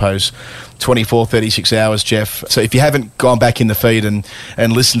last, I suppose, 24, 36 hours, Jeff. So if you haven't gone back in the feed and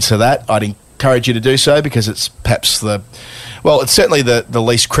listened to that, I'd encourage you to do so, because it's perhaps it's certainly the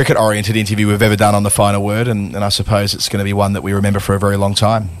least cricket-oriented interview we've ever done on the final word, and I suppose it's going to be one that we remember for a very long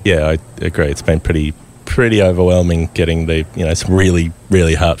time. Yeah, I agree. It's been pretty overwhelming getting some really,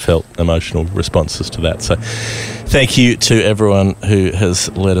 really heartfelt, emotional responses to that. So thank you to everyone who has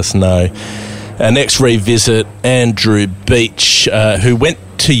let us know. Our next revisit, Andrew Beach, who went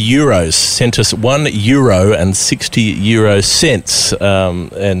to Euros, sent us €1 and 60 euro cents.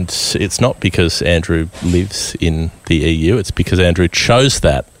 And it's not because Andrew lives in the EU, it's because Andrew chose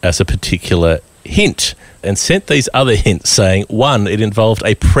that as a particular hint and sent these other hints saying, 1, it involved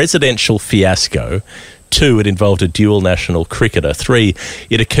a presidential fiasco. 2, it involved a dual national cricketer. 3,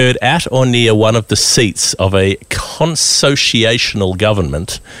 it occurred at or near one of the seats of a consociational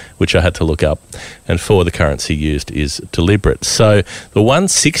government, which I had to look up. And 4, the currency used is deliberate. So the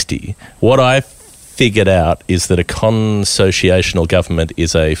 160, what I figured out is that a consociational government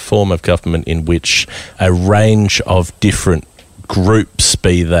is a form of government in which a range of different groups,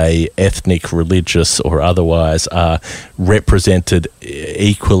 be they ethnic, religious or otherwise, are represented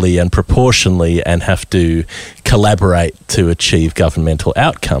equally and proportionally and have to collaborate to achieve governmental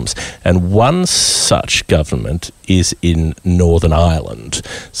outcomes. And one such government is in Northern Ireland.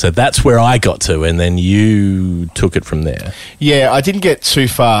 So that's where I got to, and then you took it from there. Yeah, I didn't get too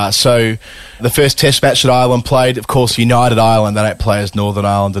far. So the first test match that Ireland played, of course, United Ireland, they don't play as Northern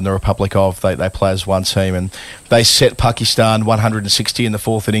Ireland and the Republic of, they play as one team, and they set Pakistan 160 in the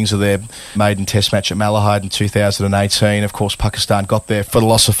fourth innings of their maiden test match at Malahide in 2018. Of course, Pakistan got there for the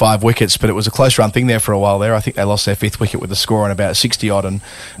loss of 5 wickets, but it was a close run thing there for a while there. I think they lost their 5th wicket with a score on about 60-odd, and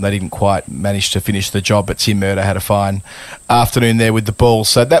they didn't quite manage to finish the job, but Tim Murder had a fine afternoon there with the ball.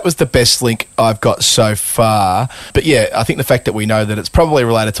 So that was the best link I've got so far. But yeah, I think the fact that we know that it's probably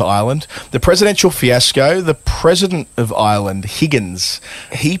related to Ireland. The presidential fiasco, the president of Ireland, Higgins,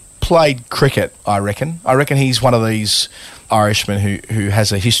 he played cricket, I reckon. I reckon he's one of these Irishmen who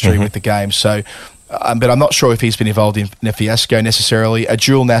has a history with the game. So, but I'm not sure if he's been involved in a fiasco necessarily. A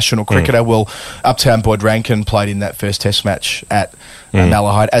dual national cricketer, well, Uptown Boyd Rankin played in that first test match at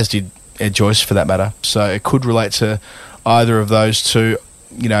Malahide, as did Ed Joyce for that matter. So it could relate to either of those two.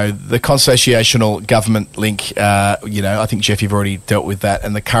 You know, the consociational government link, I think, Jeff, you've already dealt with that.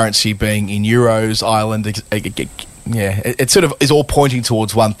 And the currency being in euros, Ireland, it sort of is all pointing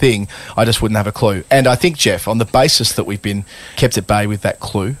towards one thing. I just wouldn't have a clue. And I think, Jeff, on the basis that we've been kept at bay with that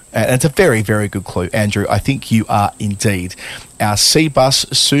clue, and it's a very, very good clue, Andrew, I think you are indeed our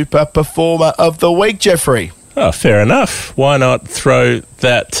CBus Super Performer of the Week, Jeffrey. Oh, fair enough. Why not throw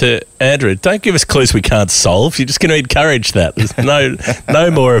that to Andrew? Don't give us clues we can't solve. You're just going to encourage that. There's no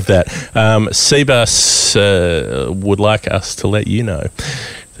more of that. CBus would like us to let you know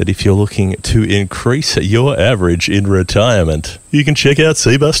that if you're looking to increase your average in retirement, you can check out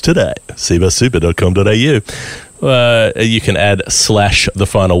CBus today, cbussuper.com.au. You can add / the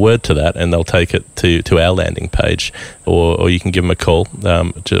final word to that, and they'll take it to our landing page, or you can give them a call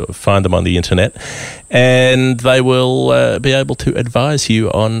to find them on the internet, and they will be able to advise you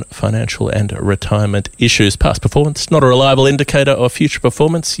on financial and retirement issues. Past performance, not a reliable indicator of future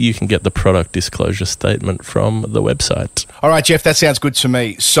performance. You can get the product disclosure statement from the website. All right, Jeff, that sounds good to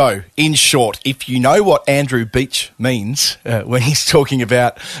me. So, in short, if you know what Andrew Beach means when he's talking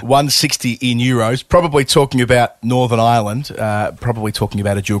about 160 in euros, probably talking about Northern Ireland, probably talking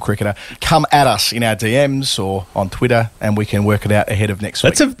about a dual cricketer, come at us in our DMs or on Twitter, and we can work it out ahead of next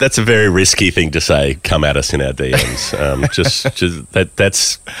week. That's a very risky thing to say. Come at us in our DMs.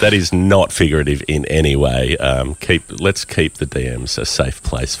 That is not figurative in any way. Let's keep the DMs a safe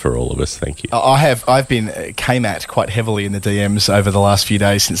place for all of us. Thank you. I've been came at quite heavily in the DMs over the last few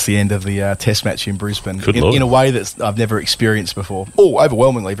days since the end of the Test match in Brisbane, in a way that I've never experienced before. Oh,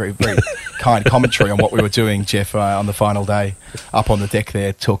 overwhelmingly, very, very kind commentary on what we were doing, Jeff, on the final day, up on the deck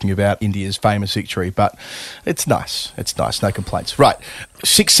there, talking about India's famous victory. But it's nice. It's nice. No complaints. Right.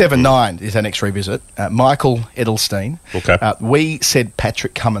 679 is our next revisit. Michael Edelstein. Okay. We said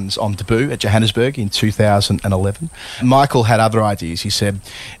Patrick Cummins on debut at Johannesburg in 2011. Michael had other ideas. He said,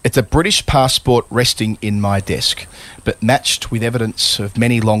 it's a British passport resting in my desk, but matched with evidence of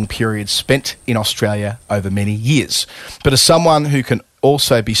many long periods spent in Australia over many years. But as someone who can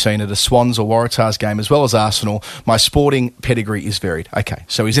also be seen at a Swans or Waratahs game as well as Arsenal, my sporting pedigree is varied. Okay,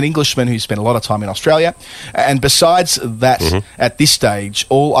 so he's an Englishman who spent a lot of time in Australia, and besides that, at this stage,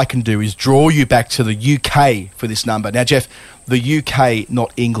 all I can do is draw you back to the UK for this number. Now, Jeff, the UK,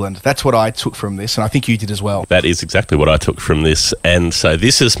 not England. That's what I took from this, and I think you did as well. That is exactly what I took from this, and so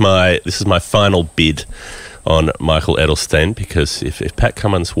this is my final bid on Michael Edelstein, because if Pat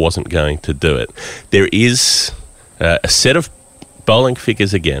Cummins wasn't going to do it, there is a set of bowling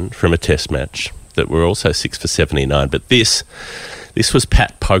figures again from a test match that were also 6 for 79, but this was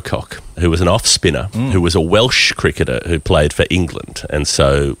Pat Pocock, who was an off-spinner, who was a Welsh cricketer who played for England. And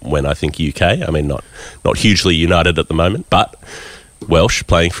so when I think UK, I mean not hugely united at the moment, but Welsh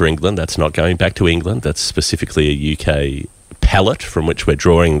playing for England, that's not going back to England, that's specifically a UK palette from which we're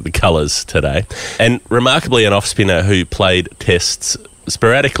drawing the colours today. And remarkably an off-spinner who played tests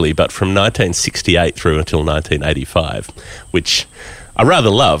sporadically, but from 1968 through until 1985, which I rather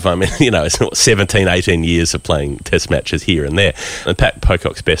love. I mean, it's 17, 18 years of playing test matches here and there. And Pat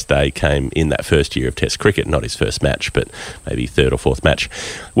Pocock's best day came in that first year of test cricket, not his first match, but maybe third or fourth match,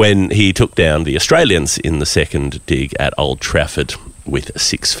 when he took down the Australians in the second dig at Old Trafford with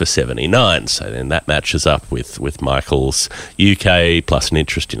 6 for 79. So then that matches up with Michael's UK plus an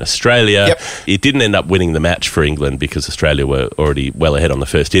interest in Australia. Yep. It didn't end up winning the match for England because Australia were already well ahead on the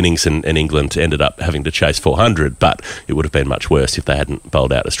first innings and England ended up having to chase 400, but it would have been much worse if they hadn't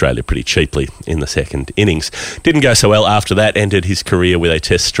bowled out Australia pretty cheaply in the second innings. Didn't go so well after that, ended his career with a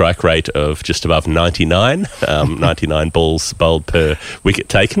test strike rate of just above 99, 99 balls bowled per wicket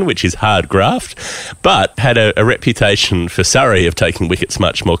taken, which is hard graft, but had a reputation for Surrey of taking wickets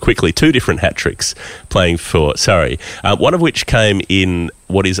much more quickly. 2 different hat-tricks playing for Surrey, one of which came in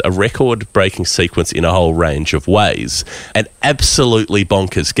what is a record-breaking sequence in a whole range of ways. An absolutely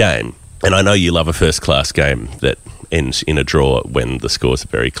bonkers game. And I know you love a first-class game that ends in a draw when the scores are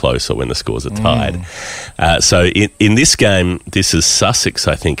very close or when the scores are tied. So in this game, this is Sussex,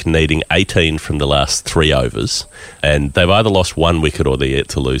 I think, needing 18 from the last 3 overs. And they've either lost 1 wicket or they're yet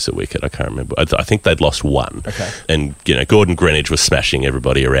to lose a wicket. I can't remember. I think they'd lost 1. Okay. And, Gordon Greenidge was smashing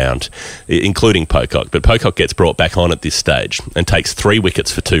everybody around, including Pocock. But Pocock gets brought back on at this stage and takes 3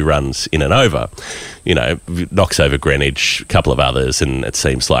 wickets for 2 runs in an over. Knocks over Greenidge, a couple of others, and it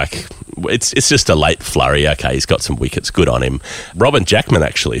seems like it's just a late flurry. Okay, he's got some wickets, good on him. Robin Jackman,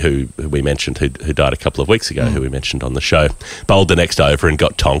 actually, who we mentioned, who died a couple of weeks ago, who we mentioned on the show, bowled the next over and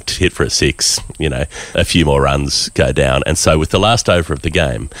got tonked, hit for a 6, a few more runs go down. And so with the last over of the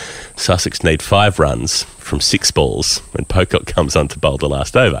game, Sussex need 5 runs from 6 balls when Pocock comes on to bowl the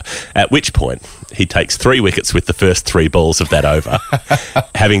last over, at which point he takes 3 wickets with the first 3 balls of that over,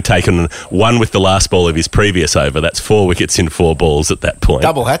 having taken 1 with the last ball of his previous over. That's 4 wickets in 4 balls at that point.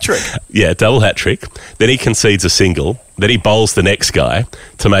 Double hat-trick. Yeah, double hat-trick. Then he concedes a single. Then he bowls the next guy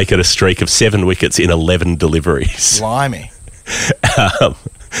to make it a streak of 7 wickets in 11 deliveries. Blimey.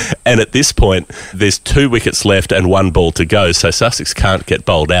 And at this point, there's 2 wickets left and 1 ball to go, so Sussex can't get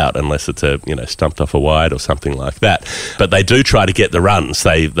bowled out unless it's stumped off a wide or something like that. But they do try to get the runs.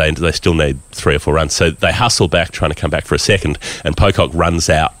 They still need 3 or 4 runs, so they hustle back, trying to come back for a second, and Pocock runs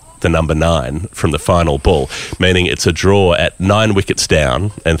out the number 9 from the final ball, meaning it's a draw at 9 wickets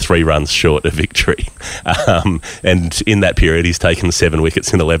down and 3 runs short of victory. And in that period, he's taken 7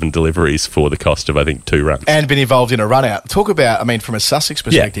 wickets in 11 deliveries for the cost of, I think, 2 runs. And been involved in a run-out. Talk about, from a Sussex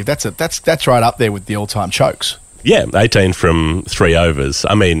perspective, that's right up there with the all-time chokes. Yeah, 18 from 3 overs.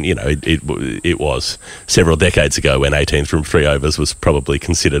 It was several decades ago when 18 from 3 overs was probably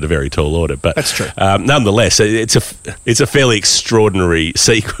considered a very tall order. But that's true. Nonetheless, it's a fairly extraordinary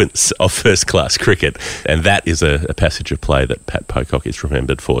sequence of first-class cricket, and that is a passage of play that Pat Pocock is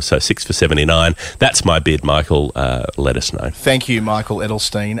remembered for. So 6 for 79. That's my bid, Michael. Let us know. Thank you, Michael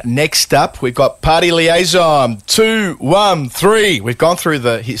Edelstein. Next up, we've got Party Liaison 213. We've gone through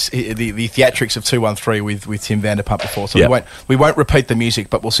the theatrics of 213 with Tim Vanderpump before, so we won't repeat the music,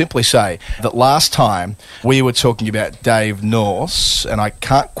 but we'll simply say that last time we were talking about Dave Norse, and I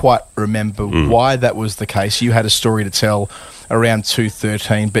can't quite remember why that was the case. You had a story to tell around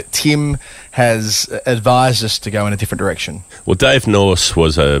 213, but Tim has advised us to go in a different direction. Well, Dave Norse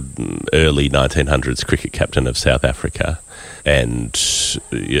was a early 1900s cricket captain of South Africa, and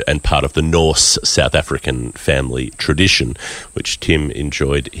part of the Norse South African family tradition, which Tim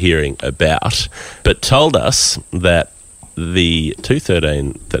enjoyed hearing about, but told us that the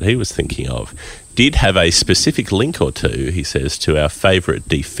 213 that he was thinking of did have a specific link or two, he says, to our favourite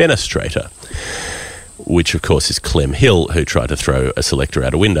defenestrator, which of course is Clem Hill, who tried to throw a selector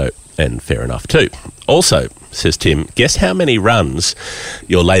out a window, and fair enough too. Also, says Tim, guess how many runs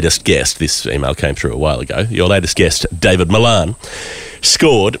your latest guest, this email came through a while ago, your latest guest, David Malan,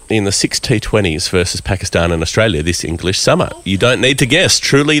 scored in the 6 T20s versus Pakistan and Australia this English summer. You don't need to guess.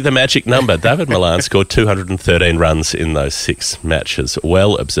 Truly the magic number. David Malan scored 213 runs in those 6 matches.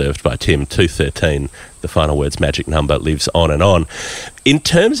 Well observed by Tim. 213, the final word's magic number, lives on and on. In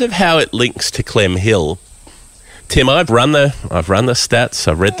terms of how it links to Clem Hill, Tim, I've run the stats,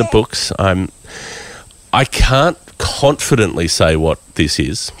 I've read the books. I can't confidently say what this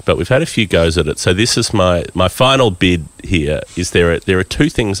is, but we've had a few goes at it. So this is my final bid here. Is there are 2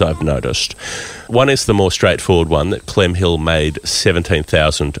 things I've noticed. One is the more straightforward one, that Clem Hill made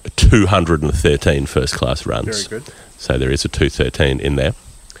 17,213 first-class runs. Very good. So there is a 213 in there.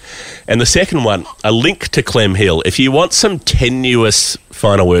 And the second one, a link to Clem Hill. If you want some tenuous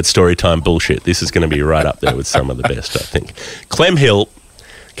final word story time bullshit, this is going to be right up there with some of the best, I think. Clem Hill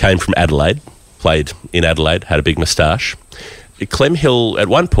came from Adelaide, played in Adelaide, had a big moustache. Clem Hill, at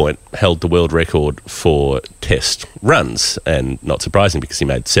one point, held the world record for test runs, and not surprising because he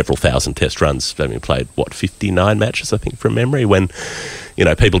made several thousand test runs. I mean, he played, 59 matches, I think, from memory, when,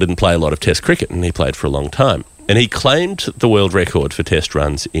 people didn't play a lot of test cricket, and he played for a long time. And he claimed the world record for test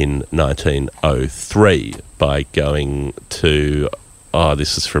runs in 1903 by going to,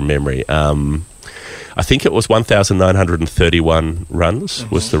 this is from memory, I think it was 1,931 runs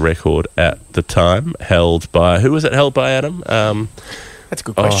was the record at the time, held by... Who was it held by, Adam? That's a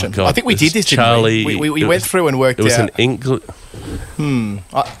good question. God, I think we did this, Charlie, didn't we? We went through and worked out... It was an English... I'm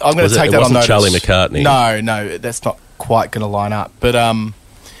going to take that on notice. It wasn't Charlie McCartney. No, that's not quite going to line up. But,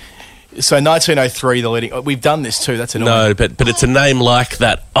 so 1903, the leading... We've done this too, that's annoying. No, but it's a name like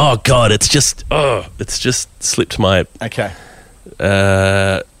that. Oh, God, it's just slipped my... Okay.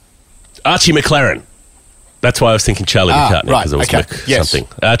 Archie McLaren. That's why I was thinking Charlie McCartney, because it was something.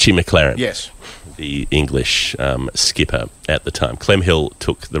 Archie McLaren. Yes. The English skipper at the time. Clem Hill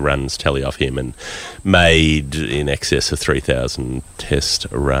took the runs tally off him and made in excess of 3,000 test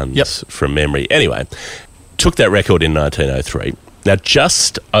runs from memory. Anyway, took that record in 1903. Now,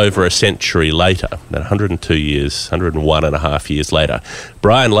 just over a century later, 102 years, 101 and a half years later,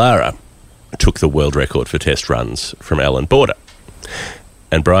 Brian Lara took the world record for test runs from Alan Border.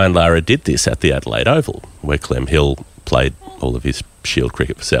 And Brian Lara did this at the Adelaide Oval, where Clem Hill played all of his Shield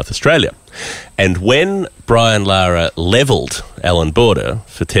cricket for South Australia. And when Brian Lara levelled Alan Border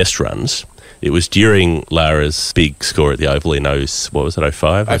for test runs, it was during Lara's big score at the Oval in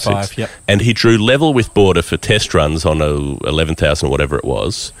 05? 05, yep. And he drew level with Border for test runs on 11,000, whatever it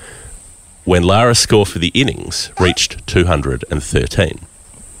was, when Lara's score for the innings reached 213.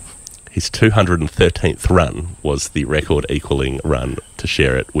 His 213th run was the record-equalling run to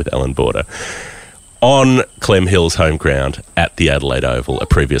share it with Alan Border on Clem Hill's home ground at the Adelaide Oval, a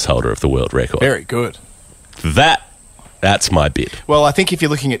previous holder of the world record. Very good. That's my bit. Well, I think if you're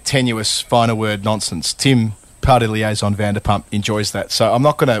looking at tenuous, final word nonsense, Tim, party liaison Vanderpump, enjoys that. So I'm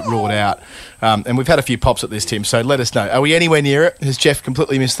not going to rule it out. And we've had a few pops at this, Tim, so let us know. Are we anywhere near it? Has Jeff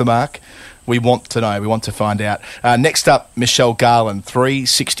completely missed the mark? We want to know. We want to find out. Next up, Michelle Garland,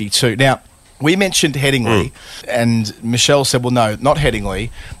 362. Now, we mentioned Headingley, and Michelle said, well, no, not Headingley,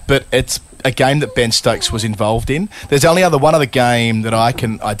 but it's a game that Ben Stokes was involved in. There's only one other game that I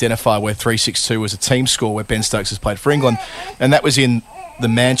can identify where 362 was a team score where Ben Stokes has played for England, and that was in the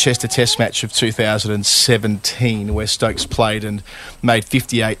Manchester Test match of 2017, where Stokes played and made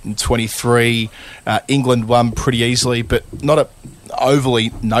 58 and 23. England won pretty easily, but not a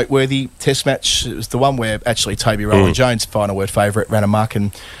overly noteworthy Test match. It was the one where actually Toby Rowland-Jones, final word favourite, ran amok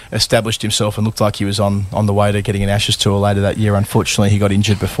and established himself and looked like he was on the way to getting an Ashes tour later that year. Unfortunately, he got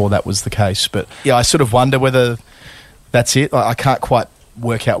injured before that was the case. But yeah, I sort of wonder whether that's it. I can't quite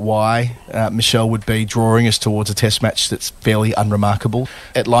work out why Michelle would be drawing us towards a Test match that's fairly unremarkable.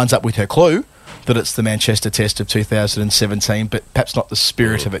 It lines up with her clue that it's the Manchester Test of 2017, but perhaps not the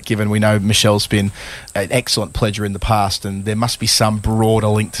spirit of it, given we know Michelle's been an excellent pledger in the past, and there must be some broader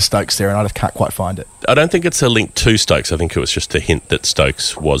link to Stokes there, and I just can't quite find it. I don't think it's a link to Stokes. I think it was just a hint that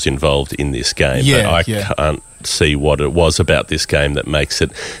Stokes was involved in this game. Yeah, but I can't see what it was about this game that makes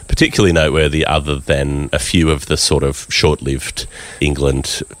it particularly noteworthy, other than a few of the sort of short-lived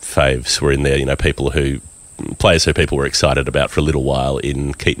England faves were in there. Players who people were excited about for a little while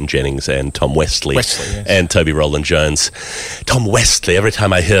in Keaton Jennings and Tom Westley yes. and Toby Rowland-Jones. Tom Westley, every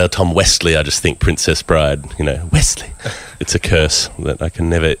time I hear Tom Westley, I just think Princess Bride, Westley. It's a curse that I can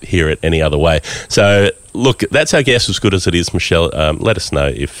never hear it any other way. So, look, that's our guess, as good as it is, Michelle. Let us know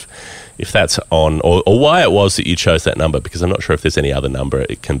if that's on, or why it was that you chose that number, because I'm not sure if there's any other number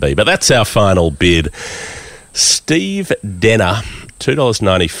it can be. But that's our final bid. Steve Denner,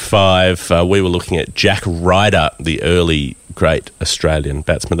 $2.95. We were looking at Jack Ryder, the early great Australian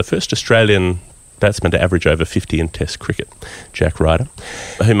batsman, the first Australian batsman to average over 50 in Test cricket, Jack Ryder,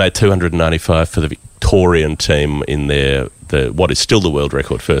 who made 295 for the Victorian team in what is still the world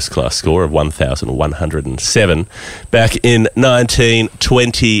record first-class score of 1,107 back in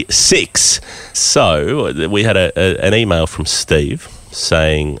 1926. So we had an email from Steve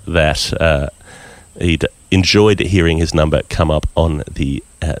saying that he'd enjoyed hearing his number come up on the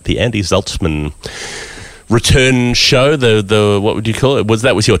Andy Zaltzman return show. The what would you call it? Was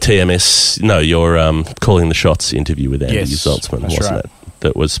your TMS? No, your Calling the Shots interview with Andy Zaltzman, wasn't it?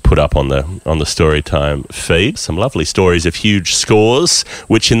 That was put up on the Storytime feed. Some lovely stories of huge scores,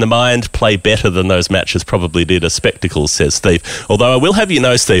 which in the mind play better than those matches probably did as spectacles, says Steve. Although I will have you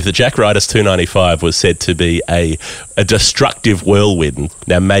know, Steve, that Jack Ryder's 295 was said to be a a destructive whirlwind.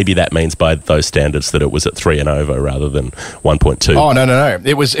 Now, maybe that means by those standards that it was at 3 and over rather than 1.2. Oh, no.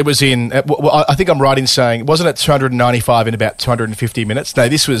 It was in, I think I'm right in saying, wasn't it 295 in about 250 minutes? No,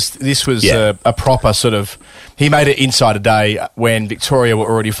 this was a proper sort of, he made it inside a day when Victoria were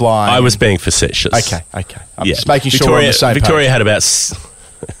already flying. I was being facetious. Okay. I'm just making sure we're on the same Victoria page. had about...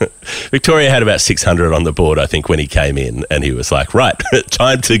 Victoria had about 600 on the board, I think, when he came in, and he was like, right,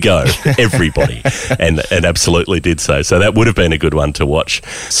 time to go, everybody, and absolutely did so. So that would have been a good one to watch.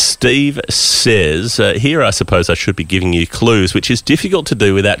 Steve says, here I suppose I should be giving you clues, which is difficult to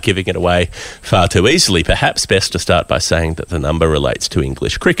do without giving it away far too easily. Perhaps best to start by saying that the number relates to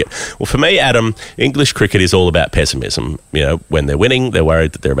English cricket. Well, for me, Adam, English cricket is all about pessimism. You know, when they're winning, they're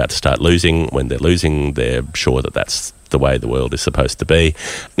worried that they're about to start losing. When they're losing, they're sure that that's the way the world is supposed to be.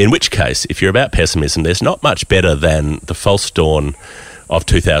 In which case, if you're about pessimism, there's not much better than the false dawn of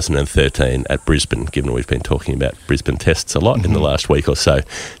 2013 at Brisbane, given we've been talking about Brisbane tests a lot in the last week or so.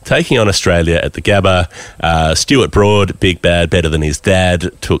 Taking on Australia at the Gabba, Stuart Broad, big bad, better than his dad,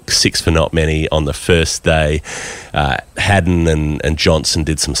 took 6 for not many on the first day. Haddon and Johnson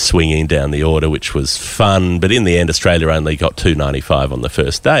did some swinging down the order, which was fun, but in the end, Australia only got 295 on the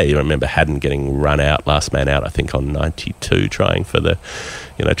first day. I remember Haddon getting run out, last man out, I think, on 92, trying to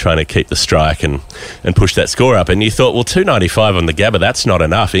keep the strike and push that score up. And you thought, well, 295 on the Gabba, that's not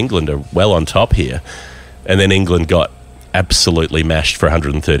enough. England are well on top here. And then England got absolutely mashed for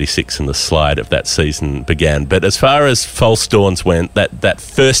 136 in the slide of that season began. But as far as false dawns went, that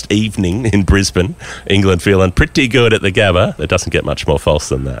first evening in Brisbane, England feeling pretty good at the Gabba. It doesn't get much more false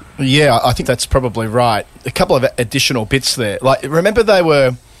than that. Yeah, I think that's probably right. A couple of additional bits there. Like, remember they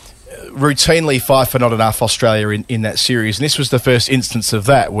were routinely 5 for not enough Australia in that series, and this was the first instance of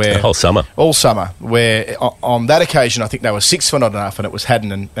that where all summer, where on that occasion I think they were 6 for not enough, and it was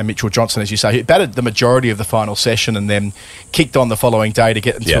Haddon and Mitchell Johnson, as you say, who batted the majority of the final session and then kicked on the following day to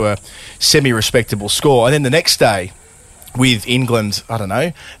get them to a semi-respectable score. And then the next day with England, I don't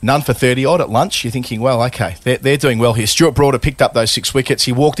know, none for 30-odd at lunch, you're thinking, well, okay, they're doing well here. Stuart Broad had picked up those 6 wickets.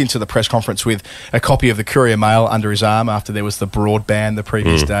 He walked into the press conference with a copy of the Courier Mail under his arm after there was the Broad ban the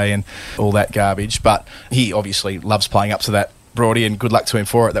previous day and all that garbage. But he obviously loves playing up to that, Broady, and good luck to him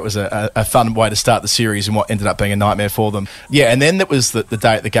for it. That was a fun way to start the series in what ended up being a nightmare for them. Yeah, and then that was the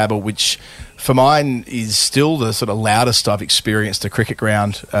day at the Gabba, which for mine is still the sort of loudest I've experienced a cricket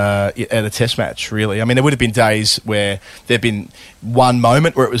ground at a test match, really. I mean, there would have been days where there'd been one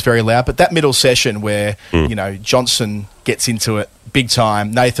moment where it was very loud, but that middle session where, Johnson gets into it big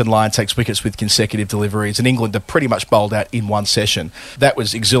time, Nathan Lyon takes wickets with consecutive deliveries, and England are pretty much bowled out in one session. That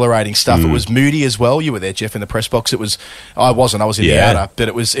was exhilarating stuff. It was moody as well. You were there, Jeff, in the press box. I was in the outer, but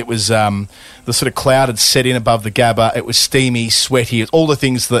it was the sort of cloud had set in above the Gabba. It was steamy, sweaty, all the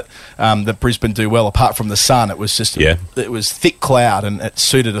things that Brisbane do well, apart from the sun. It was just it was thick cloud, and it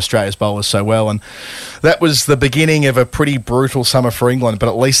suited Australia's bowlers so well. And that was the beginning of a pretty brutal summer for England, but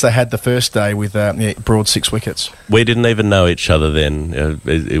at least they had the first day with Broad 6 wickets. We didn't even know each other then.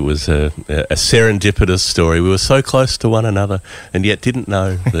 It was a serendipitous story. We were so close to one another and yet didn't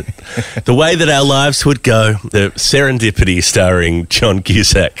know that the way that our lives would go. The serendipity starring John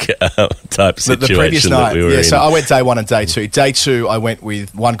Cusack type situation the previous night, that we were in. So I went day 1 and day 2. Day 2, I went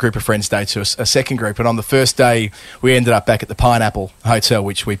with one group of friends. Day 2, a second group. And on the first day, we ended up back at the Pineapple Hotel,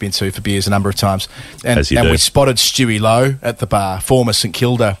 which we've been to for beers a number of times. And we spotted Stewie Lowe at the bar, former St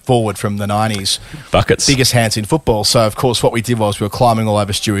Kilda forward from the 90s. Buckets. Biggest hands in football. So, of course, what we did was we were climbing all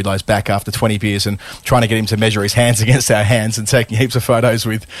over Stewie Lowe's back after 20 beers and trying to get him to measure his hands against our hands and taking heaps of photos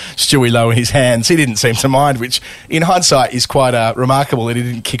with Stewie Lowe in his hands. He didn't seem to mind, which in hindsight is quite remarkable that he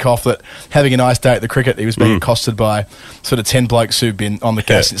didn't kick off that having a nice day at the cricket. He was being accosted by sort of 10 blokes who'd been on the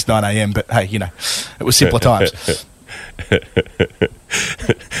case since 9 a.m. But hey, it was simpler times.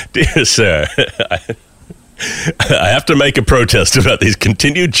 Dear sir, I have to make a protest about these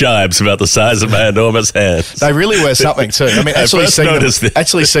continued jibes about the size of my enormous hands. They really were something too. I mean,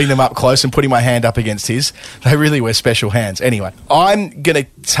 actually seeing them up close and putting my hand up against his, they really were special hands. Anyway, I'm going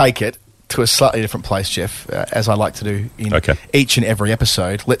to take it to a slightly different place, Jeff, as I like to do in each and every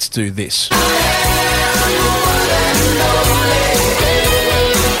episode. Let's do this.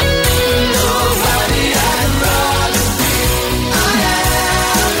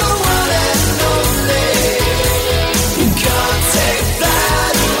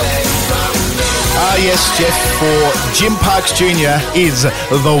 Yes, Jeff, for Jim Parks Jr. is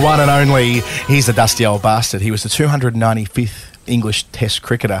the one and only. He's a dusty old bastard. He was the 295th English Test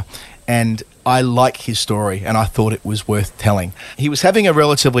cricketer, and I like his story, and I thought it was worth telling. He was having a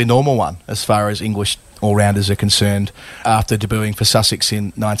relatively normal one as far as English all-rounders are concerned. After debuting for Sussex in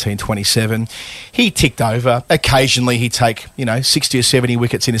 1927, he ticked over. Occasionally he'd take, 60 or 70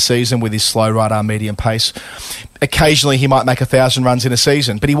 wickets in a season with his slow right-arm medium pace. Occasionally he might make 1,000 runs in a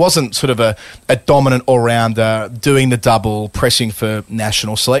season, but he wasn't sort of a dominant all-rounder doing the double, pressing for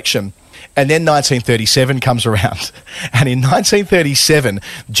national selection. And then 1937 comes around. And in 1937,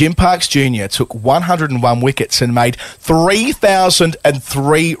 Jim Parks Jr. took 101 wickets and made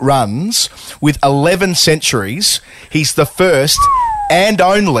 3,003 runs with 11 centuries. He's the first and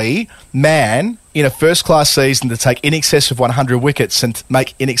only man in a first-class season to take in excess of 100 wickets and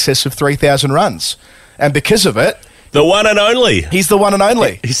make in excess of 3,000 runs. And because of it... The one and only. He's the one and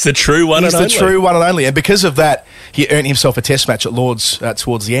only. He's the true one and only. He's the true one and only. And because of that, he earned himself a test match at Lord's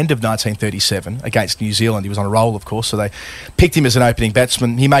towards the end of 1937 against New Zealand. He was on a roll, of course, so they picked him as an opening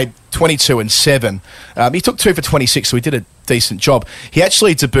batsman. He made 22 and 7. He took 2 for 26, so he did a decent job. He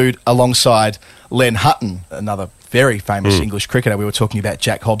actually debuted alongside Len Hutton, another very famous English cricketer. We were talking about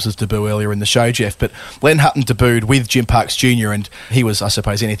Jack Hobbs's debut earlier in the show, Jeff, but Len Hutton debuted with Jim Parks Jr. and he was, I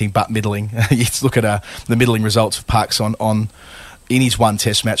suppose, anything but middling. You look at the middling results of Parks in his one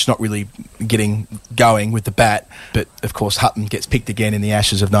test match, not really getting going with the bat, but of course Hutton gets picked again in the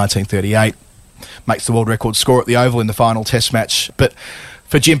Ashes of 1938, makes the world record score at the Oval in the final test match. But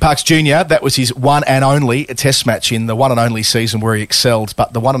for Jim Parks Jr., that was his one and only test match in the one and only season where he excelled,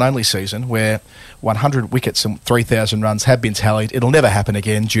 but the one and only season where 100 wickets and 3,000 runs have been tallied. It'll never happen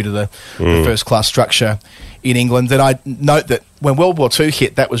again due to the first-class structure in England. And I note that when World War II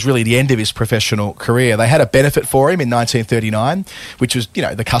hit, that was really the end of his professional career. They had a benefit for him in 1939, which was,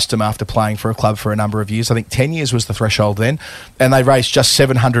 the custom after playing for a club for a number of years. I think 10 years was the threshold then. And they raised just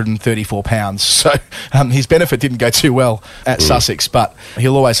 £734. So his benefit didn't go too well at Sussex, but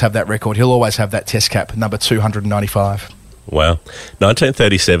he'll always have that record. He'll always have that test cap, number 295. Wow.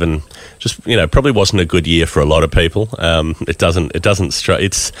 1937 just, probably wasn't a good year for a lot of people.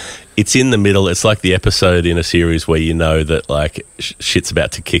 It's in the middle. It's like the episode in a series where you know that like shit's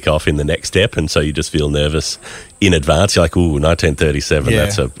about to kick off in the next step, and so you just feel nervous in advance. You're like, ooh, 1937, yeah.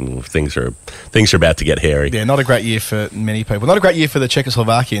 Things are about to get hairy. Yeah, not a great year for many people. Not a great year for the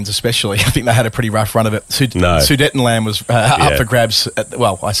Czechoslovakians especially. I think they had a pretty rough run of it. Sudetenland was up for grabs.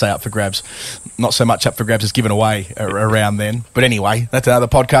 I say up for grabs. Not so much up for grabs as given away around then. But anyway, that's another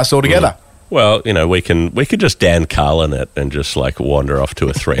podcast altogether. Well, we could just Dan Carlin it and just like wander off to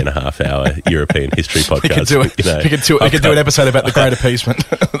a 3.5-hour European history podcast. We could do an episode about the Great Appeasement.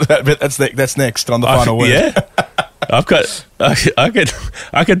 That's next on the final word. Yeah. I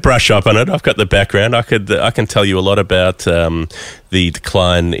could brush up on it. I've got the background. I can tell you a lot about the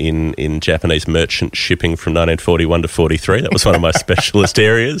decline in Japanese merchant shipping from 1941 to 43. That was one of my specialist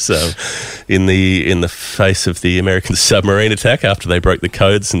areas. In the face of the American submarine attack, after they broke the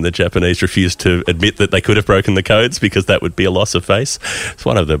codes, and the Japanese refused to admit that they could have broken the codes because that would be a loss of face. It's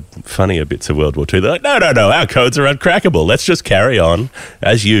one of the funnier bits of World War II. They're like, no, our codes are uncrackable. Let's just carry on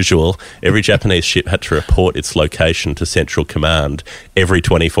as usual. Every Japanese ship had to report its location to Central Command every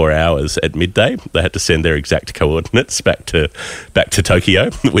 24 hours at midday. They had to send their exact coordinates back to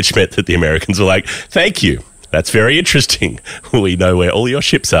Tokyo, which meant that the Americans were like, thank you. That's very interesting. We know where all your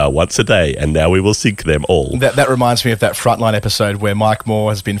ships are once a day, and now we will sink them all. That reminds me of that Frontline episode where Mike Moore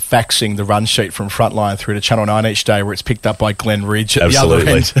has been faxing the run sheet from Frontline through to Channel 9 each day, where it's picked up by Glenn Ridge at the other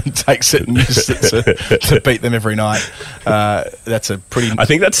end and takes it and uses it to beat them every night. That's a pretty... I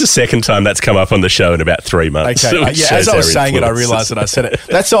think that's the second time that's come up on the show in about 3 months. Okay, as I was saying it, I realised that I said it.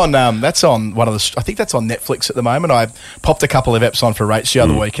 That's on one of the... I think that's on Netflix at the moment. I popped a couple of eps on for rates the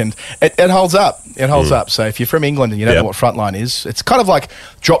other week, and it holds up. It holds up. So if you're from England and you don't know what Frontline is, it's kind of like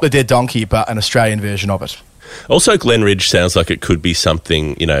Drop the Dead Donkey, but an Australian version of it. Also, Glenridge sounds like it could be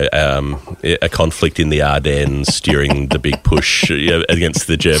something, a conflict in the Ardennes during the big push against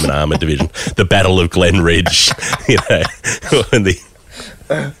the German Armoured Division, the Battle of Glenridge,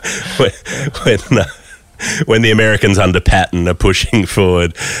 when the Americans under Patton are pushing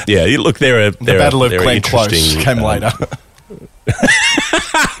forward. Yeah, look, the Battle of Glen Close came later.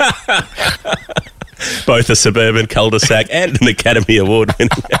 Both a suburban cul-de-sac and an Academy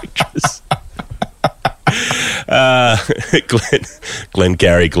Award-winning actress. Glenn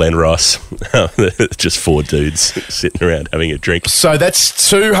Gary, Glenn Ross. Just 4 dudes sitting around having a drink. So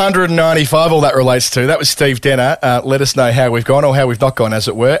that's 295 all that relates to. That was Steve Denner. Let us know how we've gone or how we've not gone, as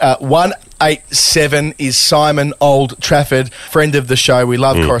it were. 187 is Simon Old Trafford, friend of the show. We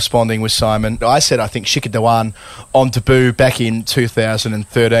love corresponding with Simon. I said, I think, Shikhar Dhawan on debut back in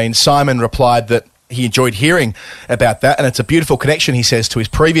 2013. Simon replied that he enjoyed hearing about that, and it's a beautiful connection, he says, to his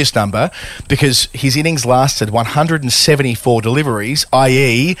previous number, because his innings lasted 174 deliveries,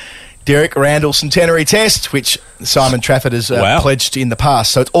 i.e., Derek Randall Centenary Test, which Simon Trafford has Wow. pledged in the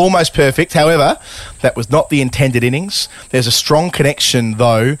past. So it's almost perfect. However, that was not the intended innings. There's a strong connection,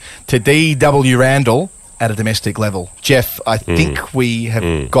 though, to D.W. Randall at a domestic level. Jeff, I think we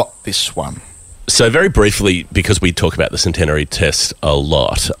have got this one. So very briefly, because we talk about the Centenary Test a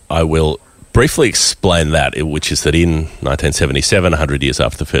lot, I will briefly explain that, which is that in 1977, 100 years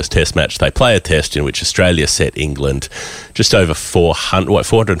after the first Test match, they play a test in which Australia set England just over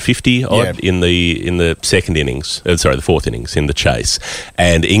 450 odd in the second innings. The fourth innings in the chase.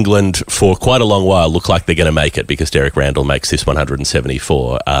 And England, for quite a long while, look like they're going to make it because Derek Randall makes this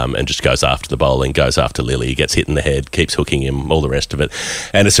 174 and just goes after the bowling, goes after Lilly, gets hit in the head, keeps hooking him, all the rest of it.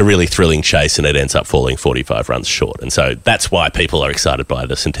 And it's a really thrilling chase, and it ends up falling 45 runs short. And so that's why people are excited by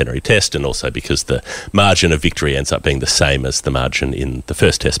the Centenary Test, and also because the margin of victory ends up being the same as the margin in the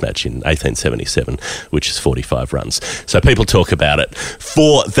first Test match in 1877, which is 45 runs. So people talk about it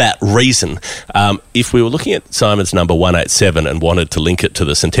for that reason. If we were looking at Simon's number 187 and wanted to link it to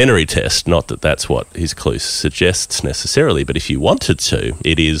the Centenary Test, not that that's what his clue suggests necessarily, but if you wanted to,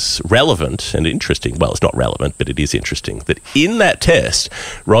 it is relevant and interesting. Well, it's not relevant, but it is interesting that in that test,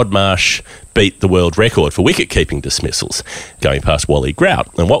 Rod Marsh beat the world record for wicket-keeping dismissals, going past Wally Grout.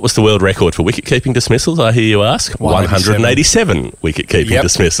 And what was the world record for wicket-keeping dismissals, I hear you ask? 187 wicket-keeping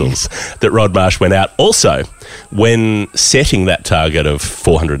dismissals that Rod Marsh went out. Also, when setting that target of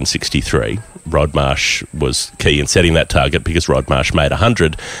 463, Rod Marsh was key in setting that target because Rod Marsh made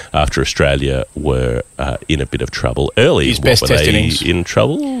 100 after Australia were in a bit of trouble early. His best Test innings. In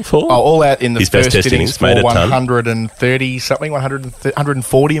trouble for? Oh, all out in the His first best innings for made a ton. 130 something,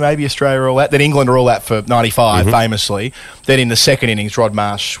 140 maybe, Australia all out. Then England are all out for 95, famously. Then in the second innings, Rod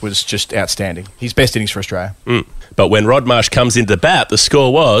Marsh was just outstanding. His best innings for Australia. But when Rod Marsh comes into bat, the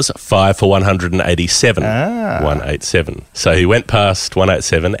score was 5 for 187. 187. So he went past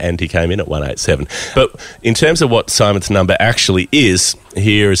 187 and he came in at 187. But in terms of what Simon's number actually is,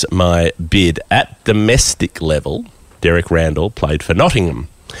 here's my bid. At domestic level, Derek Randall played for Nottingham.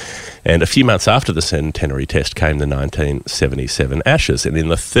 And a few months after the Centenary Test came the 1977 Ashes. And in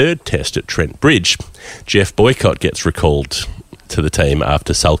the third Test at Trent Bridge, Jeff Boycott gets recalled to the team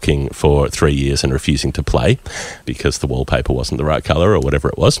after sulking for 3 years and refusing to play because the wallpaper wasn't the right colour or whatever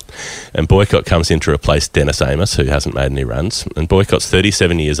it was. And Boycott comes in to replace Dennis Amos, who hasn't made any runs. And Boycott's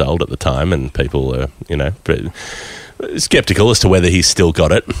 37 years old at the time, and people are, sceptical as to whether he's still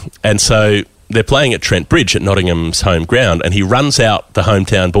got it. And so they're playing at Trent Bridge at Nottingham's home ground, and he runs out the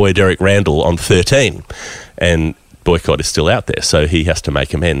hometown boy Derek Randall on 13. And Boycott is still out there, so he has to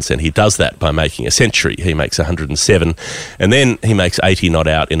make amends, and he does that by making a century. He makes 107, and then he makes 80 not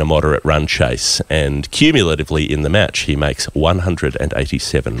out in a moderate run chase, and cumulatively in the match he makes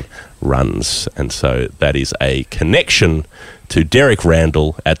 187 runs. And so that is a connection to Derek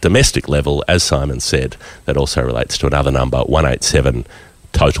Randall at domestic level, as Simon said. That also relates to another number, 187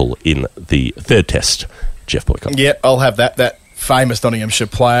 total in the third Test. Jeff Boycott. Yeah, I'll have that famous Nottinghamshire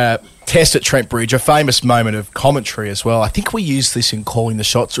player Test at Trent Bridge, a famous moment of commentary as well. I think we used this in Calling the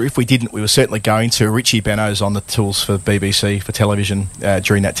Shots, or if we didn't, we were certainly going to. Richie Benno's on the tools for BBC for television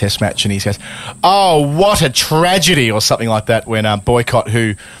during that Test match, and he says, "Oh, what a tragedy," or something like that, when Boycott,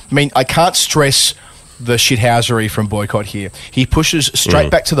 I can't stress the shithousery from Boycott here. He pushes straight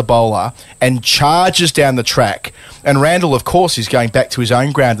back to the bowler and charges down the track. And Randall, of course, is going back to his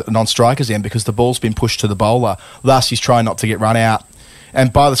own ground at the non-striker's end because the ball's been pushed to the bowler. Thus, he's trying not to get run out.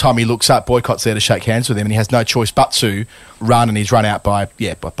 And by the time he looks up, Boycott's there to shake hands with him, and he has no choice but to run, and he's run out by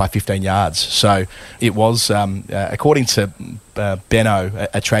 15 yards. So it was, according to Benno,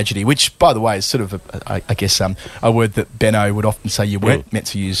 a tragedy, which, by the way, is sort of, a word that Benno would often say you weren't meant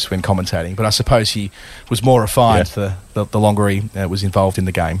to use when commentating. But I suppose he was more refined the longer he was involved in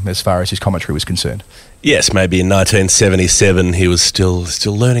the game as far as his commentary was concerned. Yes, maybe in 1977 he was still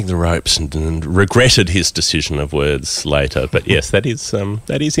learning the ropes and regretted his decision of words later. But yes, that is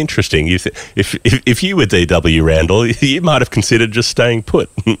interesting. If you were D.W. Randall, you might have considered just staying put.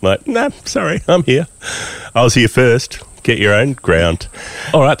 Like, no, sorry, I'm here. I was here first. Get your own ground.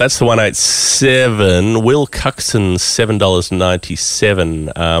 All right, that's the 187. Will Cuxton's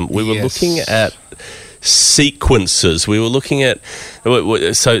 $7.97. We were looking at sequences. We were looking at...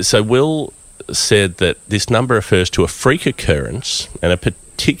 So Will said that this number refers to a freak occurrence and a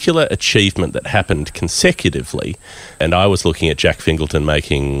particular achievement that happened consecutively. And I was looking at Jack Fingleton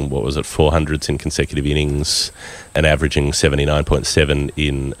making, 400s in consecutive innings and averaging 79.7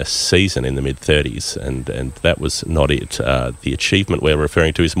 in a season in the mid-30s. And that was not it. The achievement we're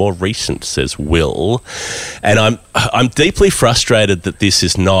referring to is more recent, says Will. And I'm deeply frustrated that this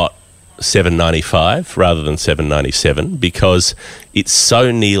is not 795 rather than 797 because it's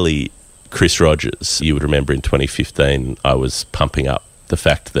so nearly Chris Rogers. You would remember in 2015 I was pumping up the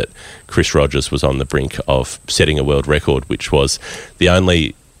fact that Chris Rogers was on the brink of setting a world record, which was the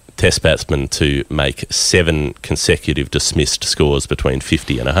only Test batsman to make 7 consecutive dismissed scores between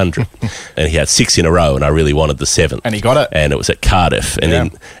 50 and 100. And he had 6 in a row, and I really wanted the 7th. And he got it. And it was at Cardiff.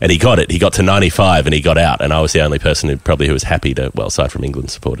 And and he got it. He got to 95 and he got out. And I was the only person who was happy to, well, aside from England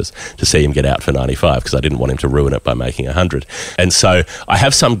supporters, to see him get out for 95 because I didn't want him to ruin it by making 100. And so I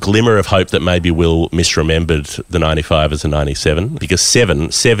have some glimmer of hope that maybe Will misremembered the 95 as a 97 because 7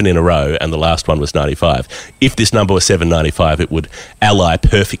 in a row and the last one was 95. If this number was 795, it would ally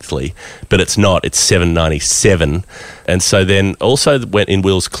perfectly. But it's not. It's 797. And so then also when in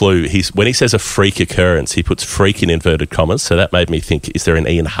Will's clue, when he says a freak occurrence, he puts freak in inverted commas. So that made me think, is there an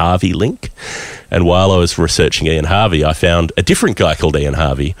Ian Harvey link? And while I was researching Ian Harvey, I found a different guy called Ian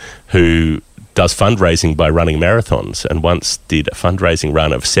Harvey who does fundraising by running marathons and once did a fundraising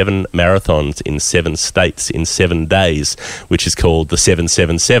run of 7 marathons in 7 states in 7 days, which is called the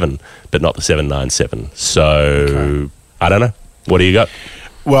 777, but not the 797. So I don't know. What do you got?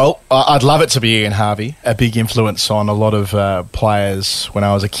 Well, I'd love it to be Ian Harvey, a big influence on a lot of players when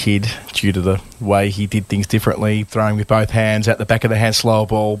I was a kid due to the way he did things differently, throwing with both hands, at the back of the hand, slower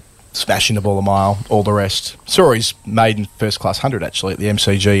ball, smashing the ball a mile, all the rest. Saw his maiden first-class 100, actually, at the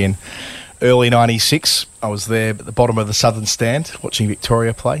MCG in early 96. I was there at the bottom of the southern stand watching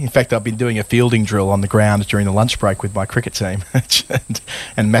Victoria play. In fact, I've been doing a fielding drill on the ground during the lunch break with my cricket team.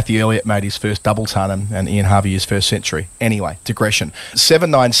 and Matthew Elliott made his first double ton and Ian Harvey his first century. Anyway, digression.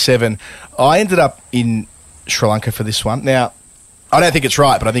 797. I ended up in Sri Lanka for this one. Now, I don't think it's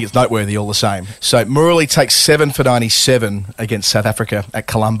right, but I think it's noteworthy all the same. So Murali takes 7 for 97 against South Africa at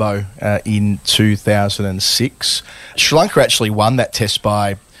Colombo in 2006. Sri Lanka actually won that test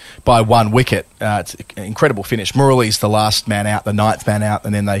by 1 wicket. It's an incredible finish. Murali's the last man out, the 9th man out,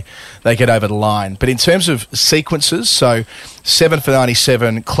 and then they get over the line. But in terms of sequences, so 7 for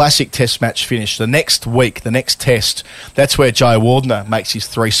 97, classic test match finish. The next week, the next test, that's where Jayawardena makes his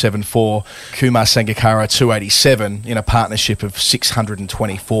 374, Kumar Sangakkara 287 in a partnership of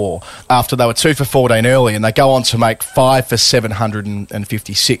 624. After they were 2 for 14 early, and they go on to make 5 for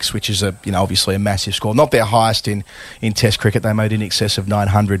 756, which is obviously a massive score. Not their highest in Test cricket. They made in excess of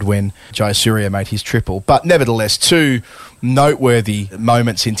 900 when Jayasuriya made his triple. But nevertheless, 2 noteworthy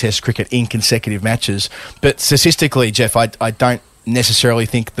moments in Test cricket in consecutive matches. But statistically, Jeff, I don't necessarily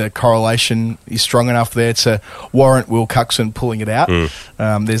think the correlation is strong enough there to warrant Will Cuxon pulling it out.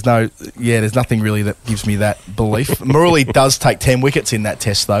 There's nothing really that gives me that belief. Murali does take 10 wickets in that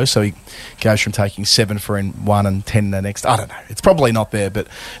test though, so he goes from taking 7 for in one and 10 in the next. I don't know. It's probably not there, but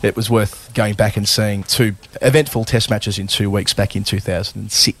it was worth going back and seeing 2 eventful test matches in 2 weeks back in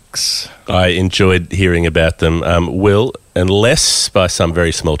 2006. I enjoyed hearing about them. Will, unless by some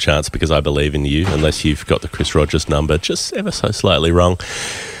very small chance, because I believe in you, unless you've got the Chris Rogers number just ever so slightly wrong,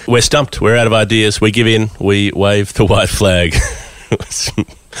 we're stumped. We're out of ideas. We give in. We wave the white flag.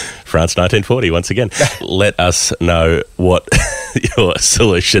 France 1940 once again. Let us know what your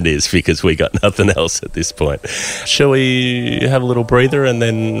solution is because we got nothing else at this point. Shall we have a little breather and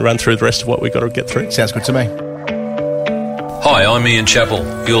then run through the rest of what we've got to get through? Sounds good to me. Hi, I'm Ian Chappell.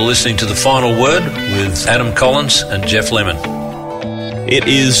 You're listening to The Final Word with Adam Collins and Jeff Lemon. It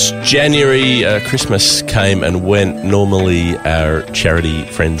is January. Christmas came and went. Normally, our charity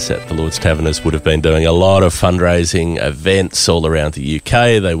friends at the Lord's Taverners would have been doing a lot of fundraising events all around the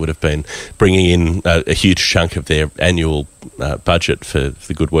UK. They would have been bringing in a huge chunk of their annual budget for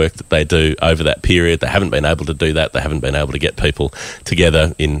the good work that they do over that period. They haven't been able to do that. They haven't been able to get people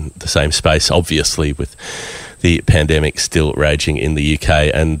together in the same space, obviously, with the pandemic still raging in the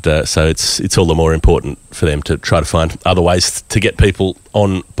UK, and so it's all the more important for them to try to find other ways to get people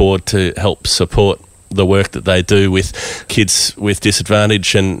on board to help support the work that they do with kids with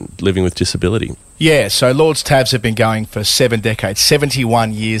disadvantage and living with disability. Yeah, so Lord's Tabs have been going for 7 decades,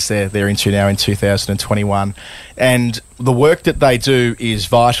 71 years they're into now in 2021. And the work that they do is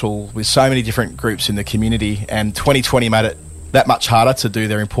vital with so many different groups in the community, and 2020 made it that much harder to do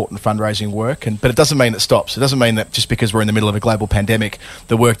their important fundraising work. But it doesn't mean it stops. It doesn't mean that just because we're in the middle of a global pandemic,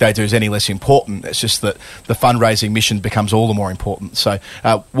 the work they do is any less important. It's just that the fundraising mission becomes all the more important. So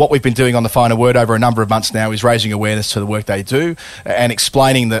what we've been doing on The Final Word over a number of months now is raising awareness to the work they do and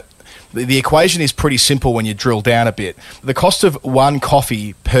explaining that the equation is pretty simple when you drill down a bit. The cost of 1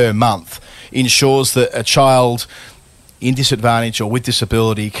 coffee per month ensures that a child in disadvantage or with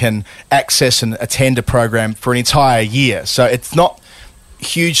disability can access and attend a program for an entire year. So it's not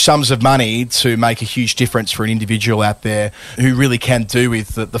huge sums of money to make a huge difference for an individual out there who really can do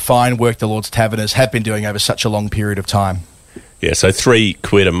with the fine work the Lord's Taverners have been doing over such a long period of time. Yeah, so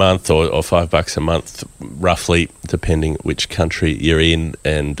 £3 a month or $5 a month, roughly, depending which country you're in,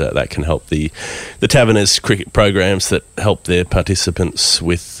 and that can help the Taverners cricket programs that help their participants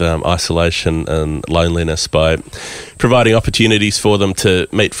with isolation and loneliness by providing opportunities for them to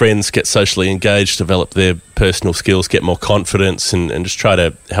meet friends, get socially engaged, develop their personal skills, get more confidence, and just try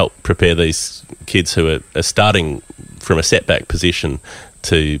to help prepare these kids who are starting from a setback position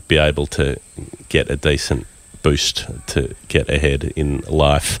to be able to get a decent boost to get ahead in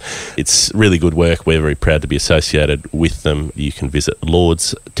life. It's really good work. We're very proud to be associated with them. You can visit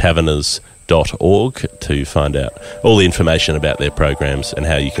lordstaverners.org to find out all the information about their programs and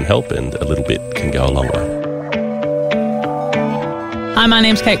how you can help, and a little bit can go a long way. Hi, my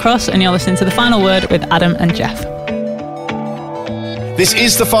name's Kate Cross, and you're listening to The Final Word with Adam and Jeff. This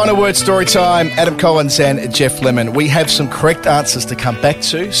is The Final Word Story Time. Adam Collins and Jeff Lemon. We have some correct answers to come back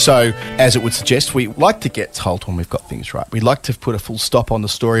to. So, as it would suggest, we like to get told when we've got things right. We like to put a full stop on the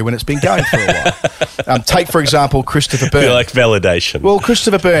story when it's been going for a while. Take, for example, Christopher Byrne. You like validation. Well,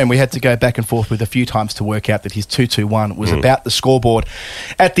 Christopher Byrne, we had to go back and forth with a few times to work out that his 221 was about the scoreboard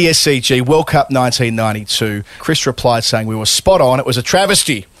at the SCG World Cup 1992. Chris replied saying we were spot on. It was a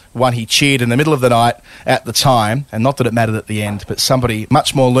travesty. One he cheered in the middle of the night at the time, and not that it mattered at the end, but somebody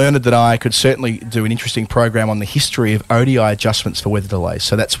much more learned than I could certainly do an interesting program on the history of ODI adjustments for weather delays.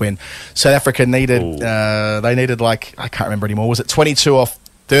 So that's when South Africa needed, I can't remember anymore, was it 22 off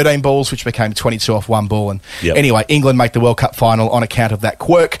 13 balls, which became 22 off one ball. And anyway, England make the World Cup final on account of that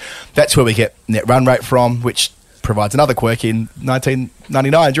quirk. That's where we get net run rate from, which provides another quirk in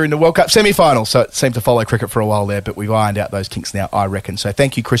 1999 during the World Cup semi-final. So it seemed to follow cricket for a while there, but we've ironed out those kinks now, I reckon. So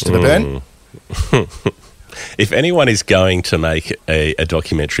thank you, Christopher Byrne. If anyone is going to make a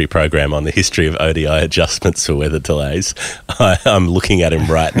documentary program on the history of ODI adjustments for weather delays, I'm looking at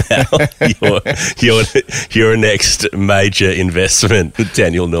him right now. your next major investment,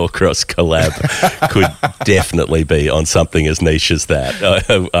 Daniel Norcross collab, could definitely be on something as niche as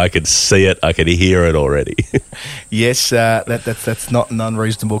that. I could see it. I could hear it already. Yes, that's not an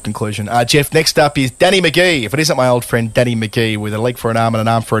unreasonable conclusion. Jeff, next up is Danny McGee. If it isn't my old friend Danny McGee with a leg for an arm and an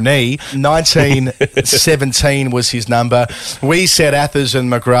arm for a knee, 1917 was his number. We said Athers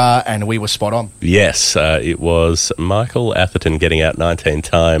and McGrath, and we were spot on. Yes, it was Michael Atherton getting out 19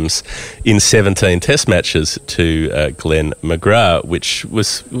 times in 17 test matches to Glenn McGrath, which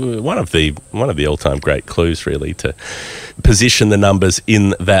was one of the all-time great clues, really, to position the numbers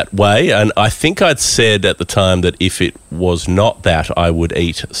in that way. And I think I'd said at the time that if it was not that, I would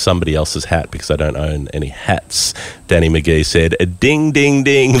eat somebody else's hat because I don't own any hats. Danny McGee said, ding, ding,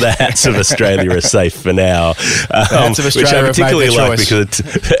 ding, the hats of Australia are safe for now. Which I particularly like because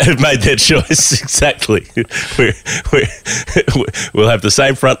it made their choice, exactly. We'll have the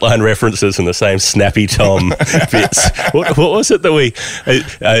same frontline references and the same snappy Tom bits. What was it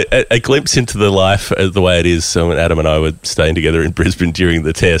that a glimpse into the life the way it is when Adam and I were staying together in Brisbane during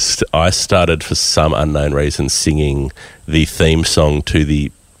the test, I started for some unknown reason singing the theme song to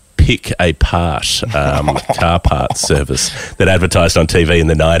the Pick a Part car parts service that advertised on TV in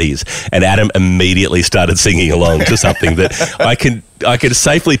the 90s, and Adam immediately started singing along to something that I could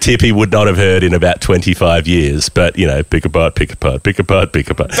safely tip he would not have heard in about 25 years, but, you know, pick a part, pick a part, pick a part, pick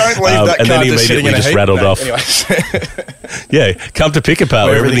a part. Don't leave that and car then he immediately just rattled off. Yeah, come to pick a part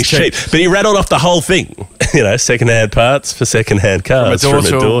where everything's cheap. But he rattled off the whole thing. You know, second-hand parts for second-hand cars, from a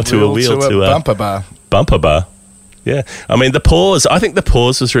door to a wheel to a bumper bar. Bumper bar. Yeah, I mean, I think the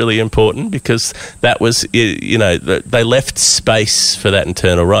pause was really important because that was, you know, they left space for that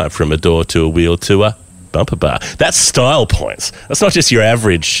internal rhyme from a door to a wheel to a bumper bar. That's style points. That's not just your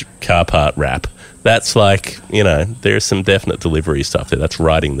average car part rap. That's like, you know, there's some definite delivery stuff there. That's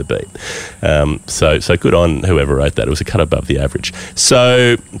riding the beat. So good on whoever wrote that. It was a cut above the average.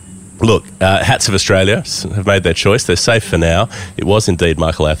 So, look, Hats of Australia have made their choice. They're safe for now. It was indeed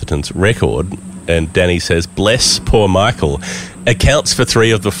Michael Atherton's record. And Danny says, bless poor Michael, accounts for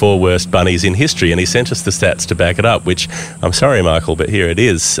 3 of the 4 worst bunnies in history. And he sent us the stats to back it up, which, I'm sorry, Michael, but here it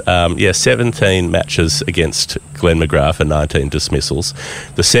is. 17 matches against Glenn McGrath and 19 dismissals.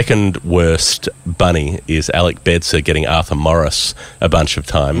 The second worst bunny is Alec Bedser getting Arthur Morris a bunch of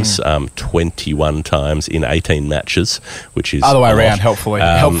times, 21 times in 18 matches, which is other way around, hopefully.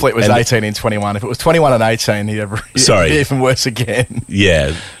 Hopefully it was 18 in 21. If it was 21 and 18, he'd be even worse again.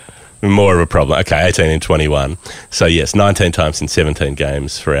 Yeah. More of a problem. Okay, 18 in 21. So, yes, 19 times in 17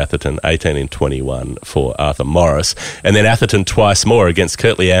 games for Atherton, 18 in 21 for Arthur Morris. And then Atherton twice more against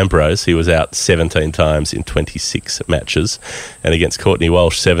Kirtley Ambrose. He was out 17 times in 26 matches. And against Courtney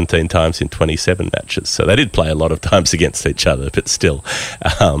Walsh, 17 times in 27 matches. So they did play a lot of times against each other, but still,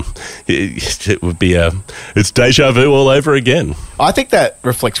 it would be it's deja vu all over again. I think that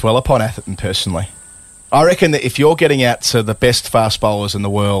reflects well upon Atherton personally. I reckon that if you're getting out to the best fast bowlers in the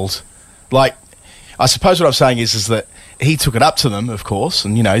world, like, I suppose what I'm saying is that he took it up to them, of course,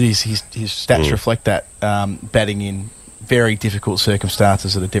 and, you know, his stats reflect that, batting in very difficult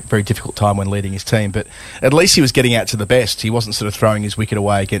circumstances at a very difficult time when leading his team. But at least he was getting out to the best. He wasn't sort of throwing his wicket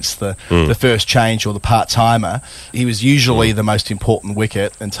away against the first change or the part-timer. He was usually the most important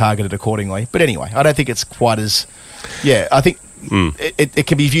wicket and targeted accordingly. But anyway, I don't think it's quite as... Yeah, I think... It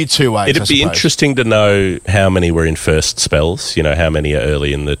can be viewed two ways. It'd be interesting to know how many were in first spells, you know, how many are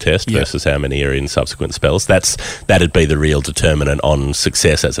early in the test versus how many are in subsequent spells. That'd be the real determinant on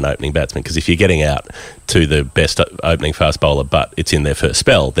success as an opening batsman, because if you're getting out to the best opening fast bowler but it's in their first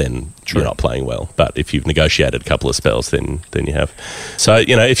spell, then you're not playing well. But if you've negotiated a couple of spells, then you have. So,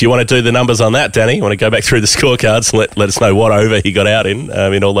 you know, if you want to do the numbers on that, Danny, you want to go back through the scorecards and let us know what over he got out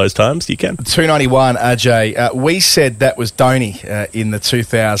in all those times, you can. 291, RJ. We said that was Dhoni in the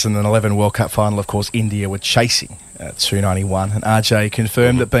 2011 World Cup final. Of course, India were chasing 291, and RJ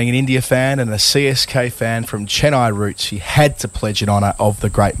confirmed that being an India fan and a CSK fan from Chennai roots, he had to pledge in honour of the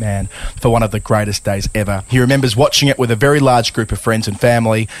great man for one of the greatest days ever. He remembers watching it with a very large group of friends and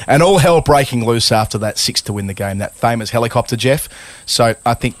family, and all hell breaking loose after that 6 to win the game, that famous helicopter, Jeff. So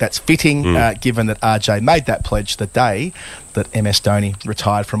I think that's fitting, given that RJ made that pledge the day that MS Dhoni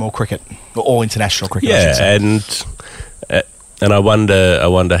retired from all cricket, or all international cricket. Yeah, and I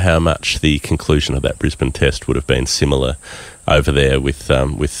wonder how much the conclusion of that Brisbane Test would have been similar over there with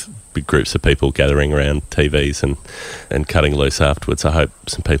big groups of people gathering around TVs and cutting loose afterwards. I hope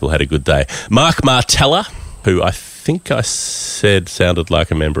some people had a good day. Mark Martella, who I think I said sounded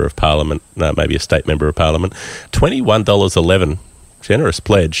like a member of Parliament, no, maybe a state member of Parliament, $21.11, generous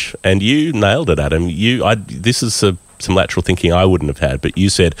pledge, and you nailed it, Adam. This is some lateral thinking I wouldn't have had, but you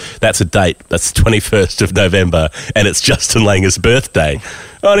said that's a date, that's the 21st of November, and it's Justin Langer's birthday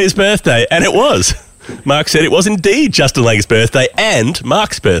on his birthday, and it was. Mark said it was indeed Justin Langer's birthday and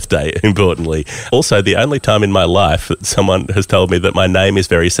Mark's birthday, importantly. Also, the only time in my life that someone has told me that my name is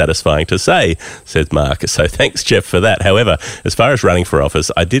very satisfying to say, says Mark. So thanks, Jeff, for that. However, as far as running for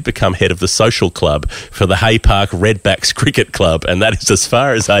office, I did become head of the social club for the Hay Park Redbacks Cricket Club, and that is as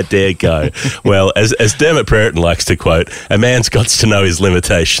far as I dare go. Well, as Dermot Brereton likes to quote, a man's got to know his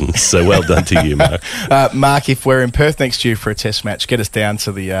limitations. So well done to you, Mark. Mark, if we're in Perth next year for a test match, get us down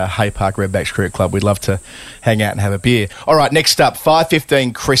to the Hay Park Redbacks Cricket Club. We'd love to hang out and have a beer. All right, next up,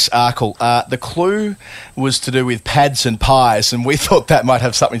 5:15, Chris Arkle. The clue was to do with pads and pies, and we thought that might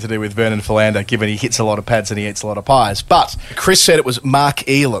have something to do with Vernon Philander, given he hits a lot of pads and he eats a lot of pies. But Chris said it was Mark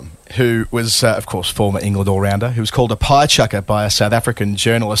Elam, who was, of course, former England all-rounder, who was called a pie chucker by a South African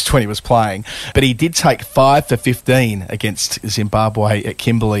journalist when he was playing. But he did take 5 for 15 against Zimbabwe at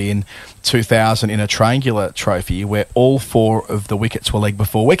Kimberley in 2000 in a triangular trophy where all 4 of the wickets were leg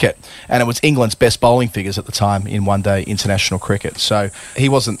before wicket. And it was England's best bowling figures at the time in one-day international cricket. So he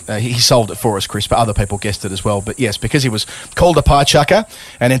wasn't, he solved it for us, Chris, but other people guessed it as well. But yes, because he was called a pie chucker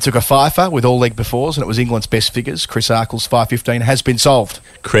and then took a fifer with all leg befores, and it was England's best figures, Chris Arkle's 5:15 has been solved.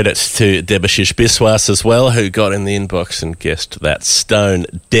 Credits to Debashish Biswas as well, who got in the inbox and guessed that stone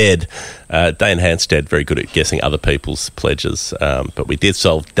dead. Dane Hanstead, very good at guessing other people's pledges, but we did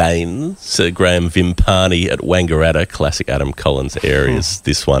solve Dane's. Graham Vimpani at Wangaratta, classic Adam Collins areas.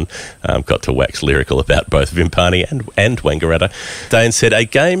 This one got to wax lyrical about both Vimpani and Wangaratta. Dane said, a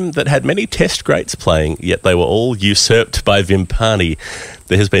game that had many test greats playing, yet they were all usurped by Vimpani.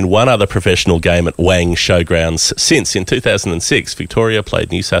 There has been one other professional game at Wang Showgrounds since. In 2006, Victoria played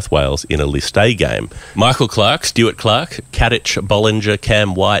New South Wales in a List A game. Michael Clark, Stuart Clark, Kadich, Bollinger,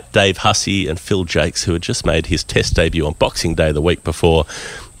 Cam White, Dave Hussey and Phil Jakes, who had just made his test debut on Boxing Day the week before.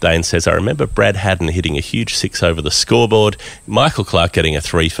 Dane says, I remember Brad Haddon hitting a huge 6 over the scoreboard, Michael Clark getting a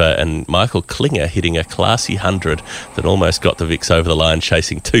 3-fer, and Michael Klinger hitting a classy 100 that almost got the Vicks over the line,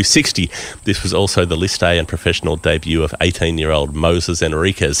 chasing 260. This was also the List A and professional debut of 18-year-old Moses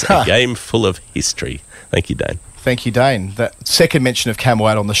Enriquez, a game full of history. Thank you, Dane. Thank you, Dane. That second mention of Cam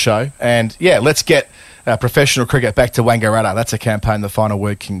White on the show. And, yeah, let's get professional cricket back to Wangaratta. That's a campaign the final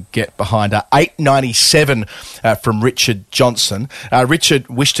word can get behind. 897 from Richard Johnson. Richard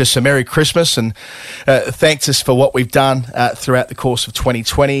wished us a Merry Christmas and thanked us for what we've done throughout the course of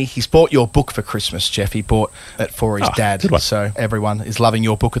 2020. He's bought your book for Christmas, Jeff. He bought it for his dad. So everyone is loving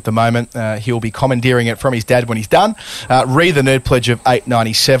your book at the moment. He'll be commandeering it from his dad when he's done. Read the Nerd Pledge of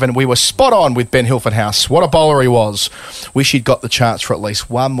 897. We were spot on with Ben Hilfenhaus. What a bowler he was. Wish he'd got the chance for at least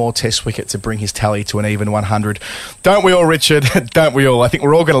one more test wicket to bring his tally to an even 100. Don't we all, Richard? Don't we all? I think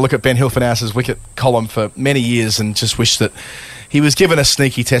we're all going to look at Ben Hilfenhaus's wicket column for many years and just wish that he was given a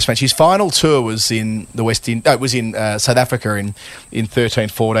sneaky test match. His final tour was in the South Africa in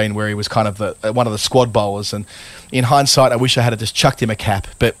 13-14, where he was kind of one of the squad bowlers. And in hindsight, I wish I had just chucked him a cap,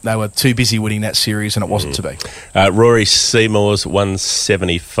 but they were too busy winning that series, and it wasn't to be. Rory Seymour's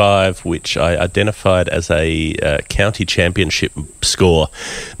 175, which I identified as a county championship score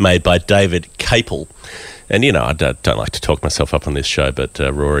made by David Capel. And, you know, I don't like to talk myself up on this show, but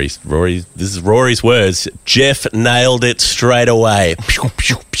Rory, this is Rory's words. Jeff nailed it straight away. Pew,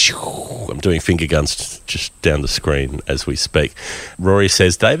 pew, pew. I'm doing finger guns just down the screen as we speak. Rory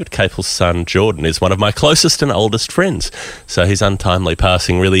says, David Capel's son, Jordan, is one of my closest and oldest friends, so his untimely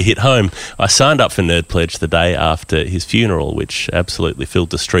passing really hit home. I signed up for Nerd Pledge the day after his funeral, which absolutely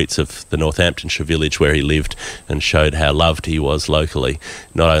filled the streets of the Northamptonshire village where he lived and showed how loved he was locally.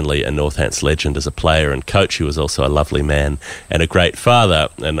 Not only a Northants legend as a player and coach, he was also a lovely man and a great father.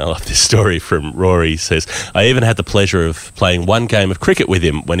 And I love this story from Rory. He says, I even had the pleasure of playing one game of cricket with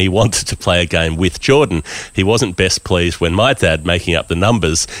him when he wanted to play a game with Jordan. He wasn't best pleased when my dad, making up the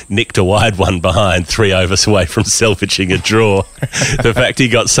numbers, nicked a wide one behind 3 overs away from salvaging a draw. The fact he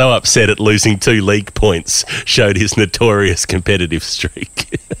got so upset at losing 2 league points showed his notorious competitive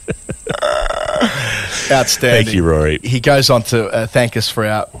streak. Outstanding. Thank you, Rory. He goes on to thank us for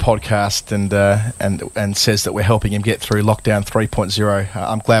our podcast and says that we're helping him get through lockdown 3.0.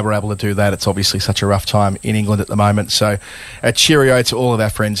 I'm glad we're able to do that. It's obviously such a rough time in England at the moment. So a cheerio to all of our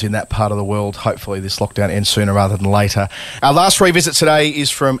friends in that part of the world. Hopefully this lockdown ends sooner rather than later. Our last revisit today is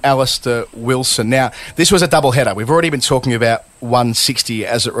from Alistair Wilson. Now, this was a double header. We've already been talking about 160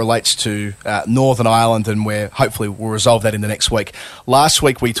 as it relates to Northern Ireland, and where hopefully we'll resolve that in the next week. Last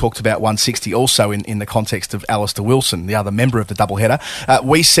week we talked about 160 also in the context of Alistair Wilson, the other member of the doubleheader.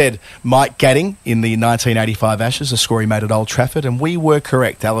 We said Mike Gadding in the 1985 Ashes, a score he made at Old Trafford, and we were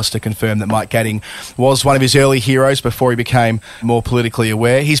correct. Alistair confirmed that Mike Gadding was one of his early heroes before he became more politically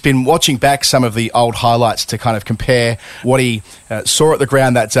aware. He's been watching back some of the old highlights to kind of compare what he saw at the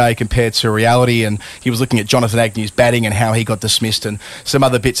ground that day compared to reality, and he was looking at Jonathan Agnew's batting and how he got dismissed and some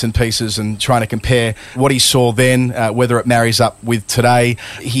other bits and pieces and trying to compare what he saw then, whether it marries up with today.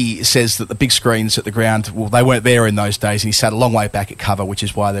 He says that the big screens at the ground, well, they weren't there in those days, and he sat a long way back at cover, which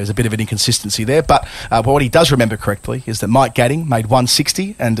is why there's a bit of an inconsistency there. But what he does remember correctly is that Mike Gadding made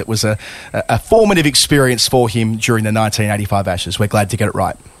 160, and it was a formative experience for him during the 1985 Ashes. We're glad to get it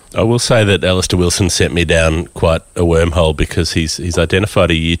right. I will say that Alistair Wilson sent me down quite a wormhole, because he's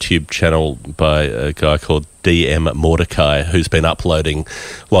identified a YouTube channel by a guy called DM Mordecai, who's been uploading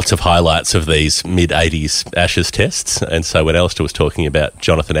lots of highlights of these mid-80s Ashes tests. And so when Alistair was talking about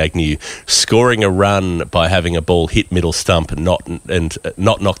Jonathan Agnew scoring a run by having a ball hit middle stump and not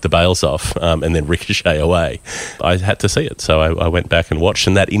knock the bails off and then ricochet away, I had to see it. So I went back and watched,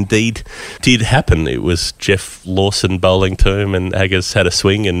 and that indeed did happen. It was Jeff Lawson bowling to him, and Aggers had a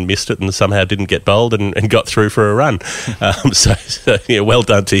swing and missed it and somehow didn't get bowled and got through for a run. So well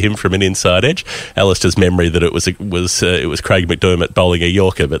done to him from an inside edge. Alistair's memory that it was Craig McDermott bowling a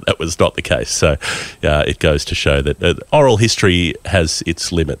Yorker, but that was not the case. So it goes to show that oral history has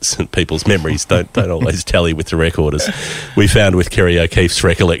its limits, and people's memories don't always tally with the record, as we found with Kerry O'Keefe's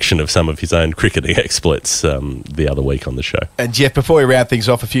recollection of some of his own cricketing exploits the other week on the show. And Jeff, before we round things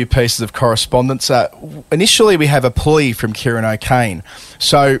off, a few pieces of correspondence. Initially, we have a plea from Kieran O'Kane.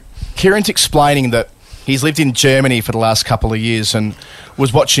 So Kieran's explaining that he's lived in Germany for the last couple of years and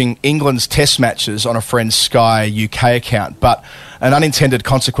was watching England's test matches on a friend's Sky UK account. But an unintended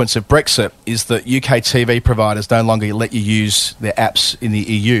consequence of Brexit is that UK TV providers no longer let you use their apps in the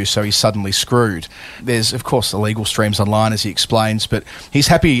EU, so he's suddenly screwed. There's, of course, illegal streams online, as he explains, but he's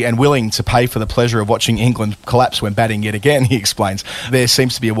happy and willing to pay for the pleasure of watching England collapse when batting yet again, he explains. There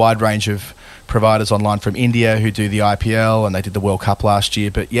seems to be a wide range of providers online from India who do the IPL, and they did the World Cup last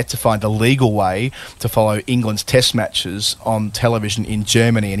year, but yet to find a legal way to follow England's test matches on television in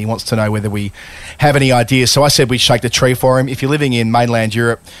Germany, and he wants to know whether we have any ideas. So I said we'd shake the tree for him. If you're living in mainland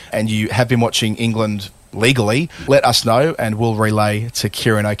Europe and you have been watching England legally, let us know and we'll relay to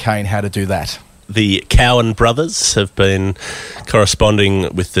Kieran O'Kane how to do that. the Cowan brothers have been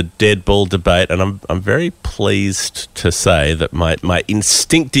corresponding with the dead ball debate, and I'm very pleased to say that my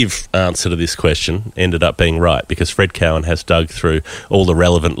instinctive answer to this question ended up being right, because Fred Cowan has dug through all the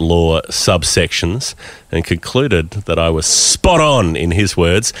relevant law subsections and concluded that I was spot on in his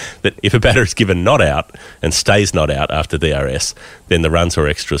words, that if a batter is given not out and stays not out after DRS, then the runs or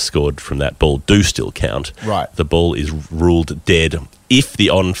extras scored from that ball do still count. Right. The ball is ruled dead if the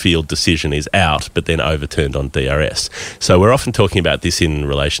on-field decision is out but then overturned on DRS. So we're often talking about this in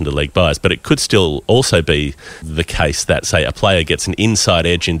relation to league buys, but it could still also be the case that, say, a player gets an inside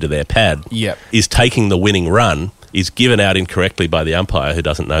edge into their pad, Yep. is taking the winning run, is given out incorrectly by the umpire who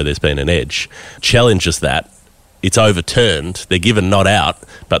doesn't know there's been an edge, challenges that, it's overturned, they're given not out,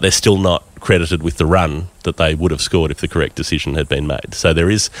 but they're still not credited with the run that they would have scored if the correct decision had been made. So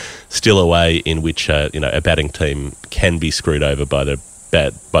there is still a way in which a batting team can be screwed over by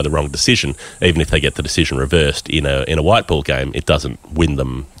the wrong decision. Even if they get the decision reversed in a white ball game, it doesn't win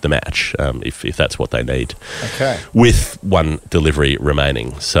them the match if that's what they need. Okay. With one delivery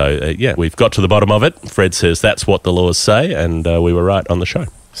remaining. So we've got to the bottom of it. Fred says that's what the laws say, and we were right on the show.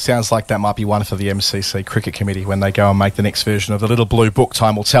 Sounds like that might be one for the MCC Cricket Committee when they go and make the next version of the Little Blue Book.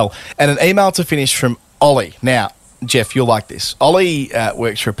 Time will tell. And an email to finish from Ollie. Now, Jeff, you'll like this. Ollie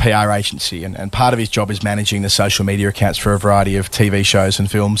works for a PR agency, and part of his job is managing the social media accounts for a variety of TV shows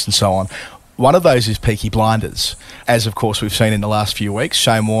and films and so on. One of those is Peaky Blinders. As, of course, we've seen in the last few weeks,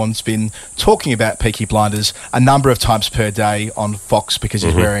 Shane Warne's been talking about Peaky Blinders a number of times per day on Fox because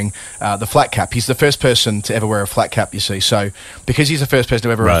he's wearing the flat cap. He's the first person to ever wear a flat cap, you see. So because he's the first person to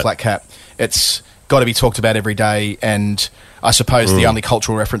ever wear a flat cap, it's got to be talked about every day, and I suppose the only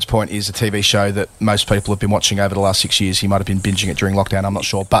cultural reference point is a TV show that most people have been watching over the last 6 years. He might have been binging it during lockdown, I'm not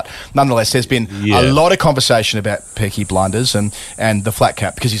sure. But nonetheless, there's been a lot of conversation about Peaky Blinders and the flat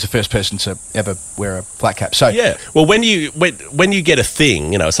cap, because he's the first person to ever wear a flat cap. So yeah, well, when you get a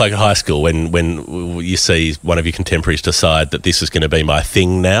thing, it's like at high school when you see one of your contemporaries decide that this is going to be my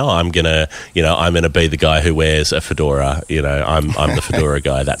thing now. I'm gonna be the guy who wears a fedora. I'm the fedora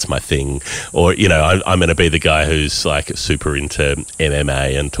guy. That's my thing. Or I'm going to be the guy who's like super into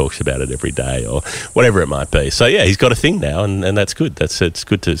MMA and talks about it every day, or whatever it might be. So yeah, he's got a thing now, and that's good. It's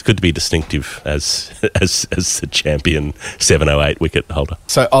good to be distinctive as the champion 708 wicket holder.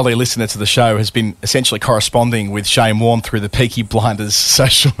 So Ollie, listener to the show, has been essentially corresponding with Shane Warne through the Peaky Blinders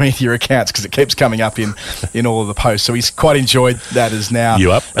social media accounts, because it keeps coming up in all of the posts. So he's quite enjoyed that as now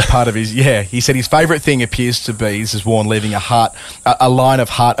a part of his. Yeah, he said his favourite thing appears to be, this is Warne leaving a line of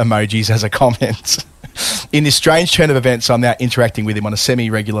heart emojis as a comment. In this strange turn of events, I'm now interacting with him on a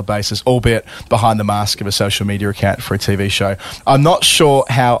semi-regular basis, albeit behind the mask of a social media account for a TV show. I'm not sure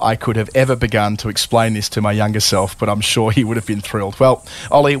how I could have ever begun to explain this to my younger self, but I'm sure he would have been thrilled. Well,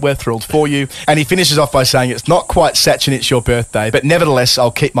 Ollie, we're thrilled for you. And he finishes off by saying, it's not quite Sachin, it's your birthday, but nevertheless,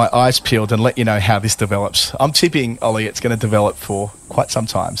 I'll keep my eyes peeled and let you know how this develops. I'm tipping, Ollie, it's going to develop for quite some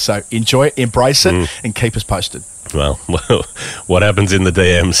time. So enjoy it, embrace it, and keep us posted. Well, what happens in the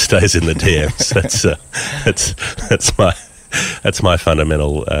DMs stays in the DMs. That's my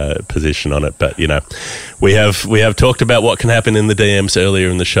fundamental position on it. But we have talked about what can happen in the DMs earlier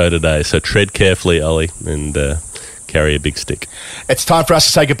in the show today. So tread carefully, Ollie, and carry a big stick. It's time for us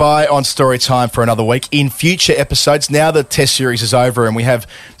to say goodbye on Story Time for another week. In future episodes, now the Test Series is over and we have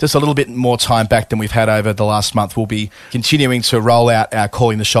just a little bit more time back than we've had over the last month, we'll be continuing to roll out our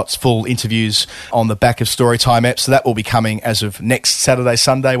Calling the Shots full interviews on the back of Story Time app. So that will be coming as of next Saturday,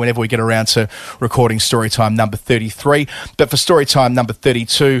 Sunday, whenever we get around to recording Story Time number 33. But for Story Time number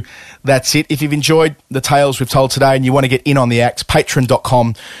 32, that's it. If you've enjoyed the tales we've told today and you want to get in on the act,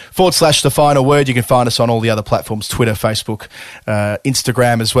 patreon.com/The Final Word. You can find us on all the other platforms, Twitter, Facebook,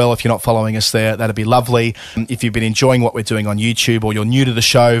 Instagram as well. If you're not following us there, that'd be lovely. If you've been enjoying what we're doing on YouTube, or you're new to the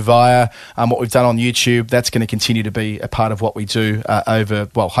show via what we've done on YouTube, that's going to continue to be a part of what we do over,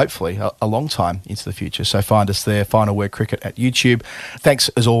 well, hopefully a long time into the future. So find us there, Final Word Cricket at YouTube. Thanks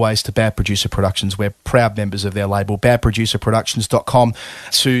as always to Bad Producer Productions. We're proud members of their label, badproducerproductions.com,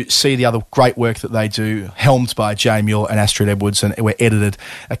 to see the other great work that they do, helmed by Jay Muir and Astrid Edwards, and we're edited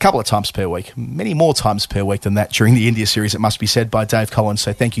a couple of times per week, many more times per week than that during the India series, it must be said, by Dave Collins.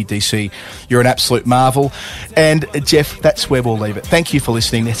 So thank you, DC. You're an absolute marvel. And Jeff, that's where we'll leave it. Thank you for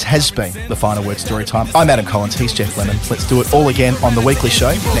listening. This has been The Final Word Story Time. I'm Adam Collins. He's Jeff Lemon. Let's do it all again on The Weekly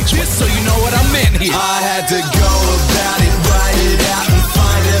Show next week. So you know what I meant here. I had to go about it, write it